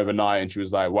read them overnight, and she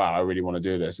was like, wow, I really want to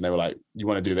do this. And they were like, you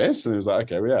want to do this? And it was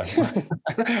like, okay, well,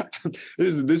 yeah.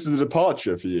 this is a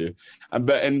departure for you.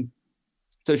 And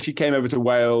so she came over to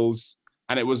Wales,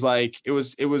 and it was like, it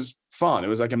was fun. It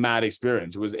was like a mad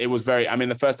experience. It was very, I mean,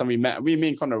 the first time me and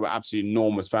Konrad were absolutely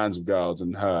enormous fans of Girls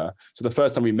and her. So the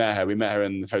first time we met her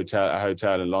in a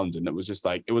hotel in London. It was just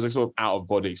like, it was a sort of out of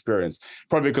body experience,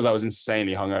 probably because I was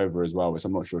insanely hungover as well, which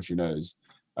I'm not sure she knows.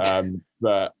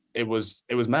 But it was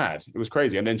mad. It was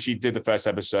crazy. And then she did the first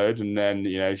episode, and then,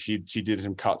 she did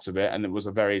some cuts of it, and it was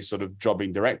a very sort of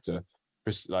jobbing director.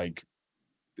 Just like,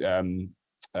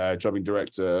 jobbing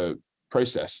director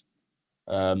process.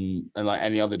 And like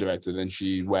any other director, then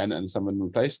she went and someone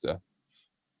replaced her.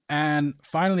 And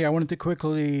finally, I wanted to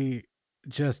quickly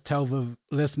just tell the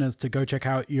listeners to go check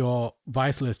out your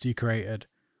Vice list you created.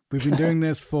 We've been doing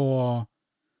this for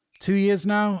 2 years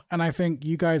now, and I think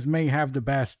you guys may have the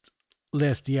best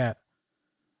list yet,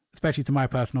 especially to my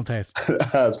personal taste.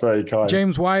 That's very kind.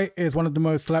 James White is one of the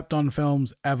most slept on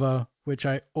films ever, which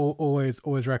I always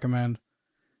recommend.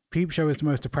 Peep Show is the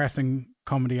most depressing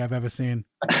comedy I've ever seen.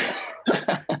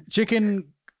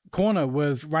 Chicken Corner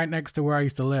was right next to where I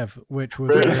used to live, which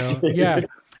was yeah.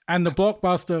 And the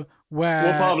Blockbuster where...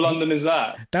 What part of London is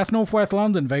that? That's Northwest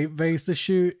London. They used to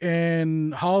shoot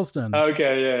in Harlesden.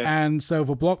 Okay, yeah. And so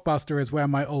the Blockbuster is where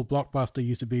my old Blockbuster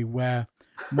used to be, where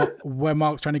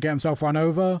Mark's trying to get himself run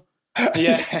over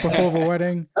before the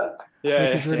wedding,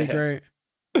 which is really great.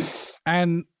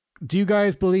 And do you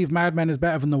guys believe Mad Men is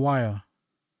better than The Wire?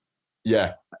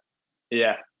 Yeah.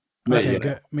 Yeah. Okay,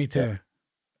 good. Me too.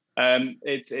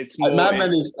 It's more... Mad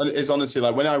Men is honestly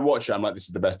like, when I watch it, I'm like, this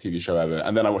is the best TV show ever.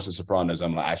 And then I watch The Sopranos,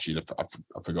 I'm like, actually, I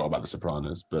forgot about The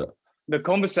Sopranos. But the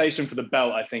conversation for the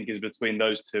belt, I think, is between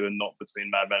those two and not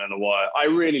between Mad Men and The Wire. I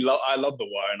love The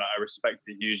Wire and I respect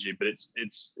it hugely, but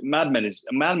it's Mad Men is,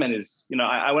 you know,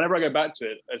 I whenever I go back to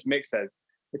it, as Mick says,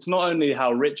 it's not only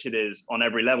how rich it is on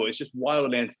every level, it's just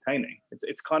wildly entertaining.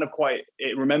 It's kind of quite,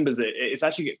 it remembers that it's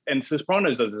actually, and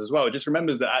Sopranos does this as well. It just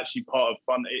remembers that actually part of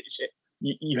fun,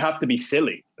 you have to be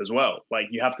silly as well. Like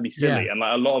you have to be silly. Yeah. And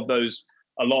like a lot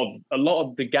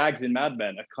of the gags in Mad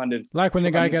Men are kind of like when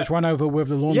the guy gets run over with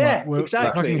the lawnmower. Yeah,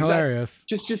 exactly. Fucking hilarious.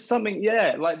 Just something,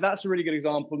 like that's a really good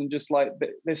example. And just like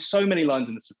there's so many lines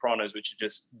in The Sopranos which are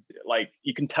just like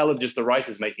you can tell just the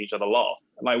writers making each other laugh.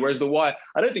 Like whereas The Wire,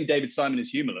 I don't think David Simon is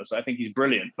humorless. I think he's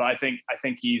brilliant, but I think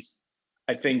it's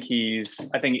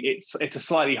a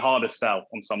slightly harder sell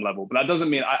on some level. But that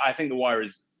doesn't mean I think The Wire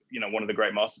is, you know, one of the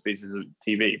great masterpieces of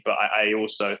TV. But I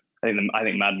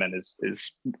think Mad Men is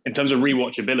in terms of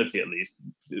rewatchability at least,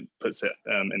 it puts it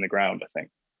in the ground, I think.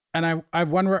 And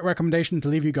I've one recommendation to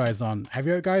leave you guys on. Have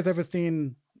you guys ever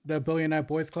seen The Billionaire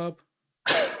Boys Club?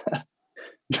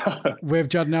 No. With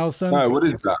Judd Nelson? No, what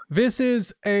is that? This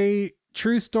is a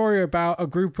true story about a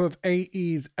group of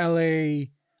 80s LA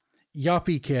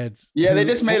yuppie kids. Yeah, they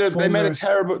made a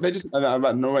terrible.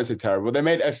 They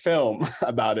made a film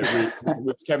about it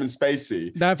with Kevin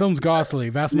Spacey. That film's ghastly.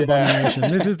 That's an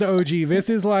abomination. This is the OG. This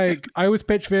is like, I always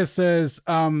pitch this as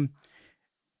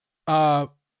Patrick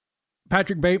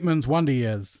Bateman's Wonder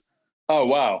Years. Oh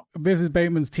wow. This is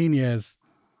Bateman's teen years.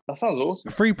 That sounds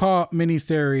awesome. 3-part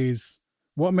miniseries.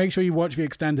 Make sure you watch the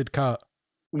extended cut.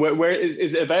 Where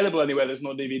is it available anywhere that's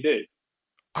not DVD?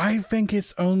 I think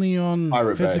it's only on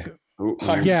physical.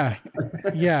 Yeah.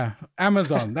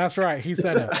 Amazon. That's right. He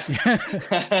said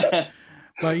it.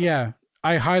 But yeah,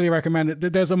 I highly recommend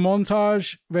it. There's a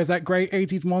montage. There's that great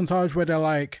 80s montage where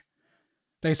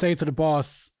they say to the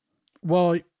boss,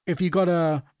 well, if you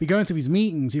gotta be going to these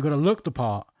meetings, you gotta look the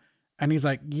part. And he's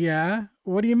like, yeah,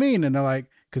 what do you mean? And they're like,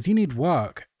 because you need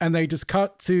work. And they just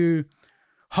cut to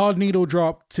hard needle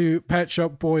drop to Pet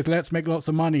Shop Boys, Let's Make Lots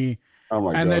of Money. Oh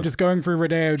my God. And they're just going through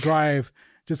Rodeo Drive,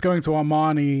 just going to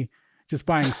Armani, just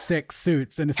buying 6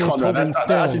 suits. And it's all told in stills.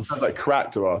 That actually sounds like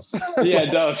crack to us. Yeah,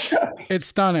 it does. It's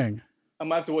stunning. I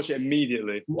might have to watch it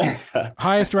immediately.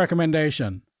 Highest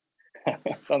recommendation.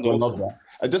 Sounds awesome. I love that.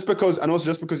 Just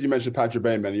because you mentioned Patrick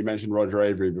Bateman, you mentioned Roger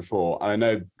Avery before, and I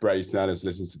know Brett Easton Ellis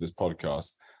listens to this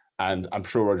podcast, and I'm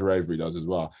sure Roger Avery does as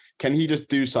well. Can he just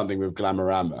do something with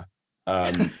Glamorama?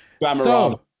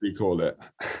 Glamorama, we call it.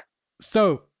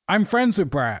 So I'm friends with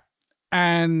Brett,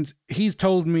 and he's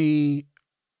told me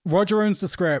Roger owns the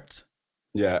script.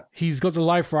 Yeah, he's got the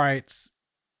life rights.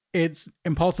 It's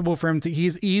impossible for him to. He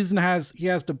has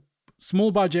the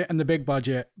small budget and the big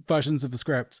budget versions of the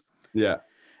script. Yeah.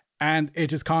 And it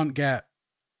just can't get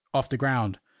off the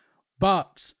ground.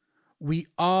 But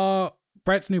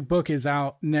Brett's new book is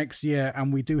out next year,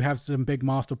 and we do have some big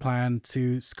master plan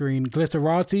to screen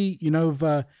Glitterati, you know,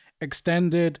 the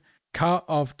extended cut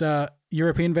of the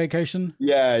European Vacation.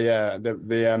 Yeah.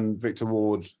 The Victor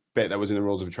Ward bit that was in the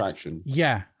Rules of Attraction.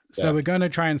 Yeah. So we're going to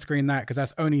try and screen that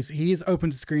because he is open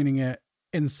to screening it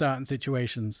in certain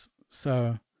situations.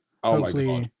 So hopefully...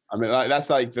 my God. I mean, that's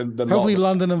like the hopefully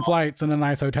London and flights and a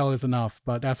nice hotel is enough,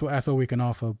 but that's all we can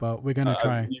offer. But we're gonna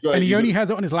try. And he only has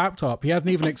it on his laptop. He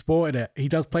hasn't even exported it. He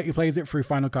plays it through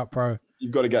Final Cut Pro.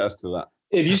 You've got to get us to that.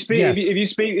 If you speak, Yes. if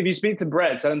you speak to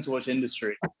Brett, tell him to watch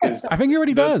Industry. I think he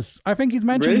already does. I think he's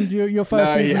mentioned Really? your first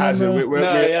No, he season. hasn't. he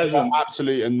We're hasn't.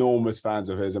 absolute enormous fans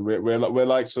of his, and we're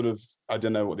like sort of, I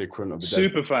don't know what the equivalent of the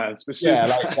Super fans. We're super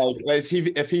fans.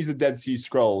 If he's the Dead Sea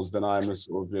Scrolls, then I'm a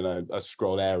sort of a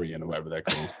Scrollarian or whatever they're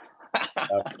called.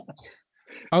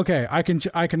 Okay, I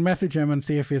can message him and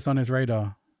see if it's on his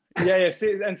radar. Yeah.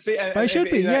 But it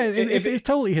should be. It's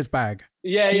totally his bag.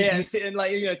 Yeah. And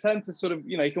tell him to sort of,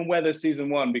 he can weather season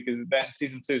 1, because then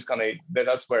season 2 is kind of,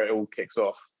 that's where it all kicks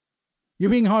off. You're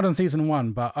being hard on season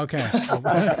 1, but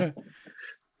okay.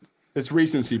 It's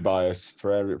recency bias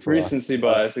for recency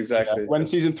bias, exactly. Yeah. When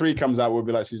season 3 comes out, we'll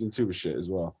be like season 2 was shit as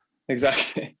well.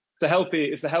 Exactly. It's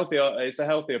a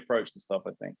healthy approach to stuff,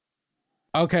 I think.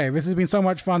 Okay, this has been so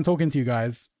much fun talking to you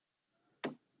guys.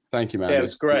 Thank you, man. Yeah, it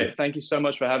was great. Thank you so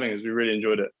much for having us. We really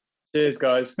enjoyed it. Cheers,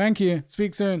 guys. Thank you.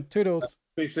 Speak soon. Toodles.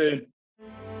 Speak soon.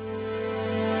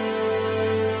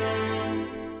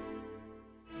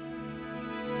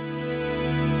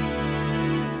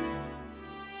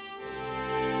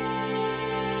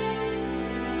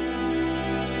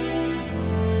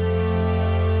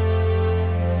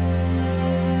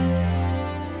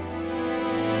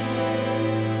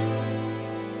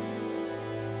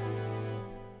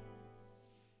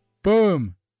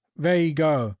 Boom. There you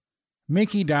go.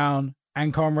 Mickey Down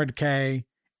and Konrad K.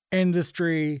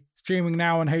 Industry, streaming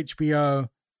now on HBO,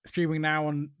 streaming now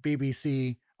on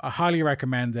BBC. I highly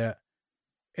recommend it.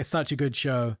 It's such a good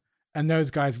show. And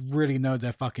those guys really know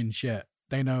their fucking shit.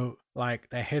 They know like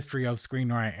their history of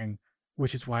screenwriting,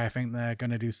 which is why I think they're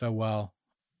going to do so well.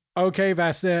 Okay,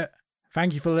 that's it.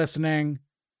 Thank you for listening.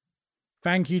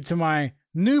 Thank you to my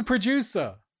new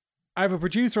producer. I have a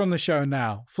producer on the show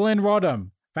now, Flynn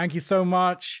Rodham. Thank you so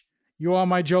much. You are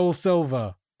my Joel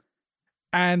Silver.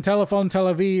 And Telephone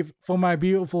Tel Aviv for my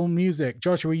beautiful music.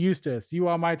 Joshua Eustace, you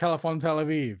are my Telephone Tel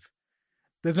Aviv.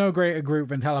 There's no greater group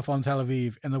than Telephone Tel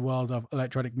Aviv in the world of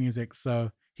electronic music,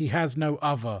 so he has no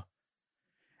other.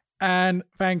 And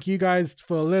thank you guys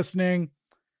for listening.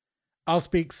 I'll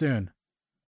speak soon.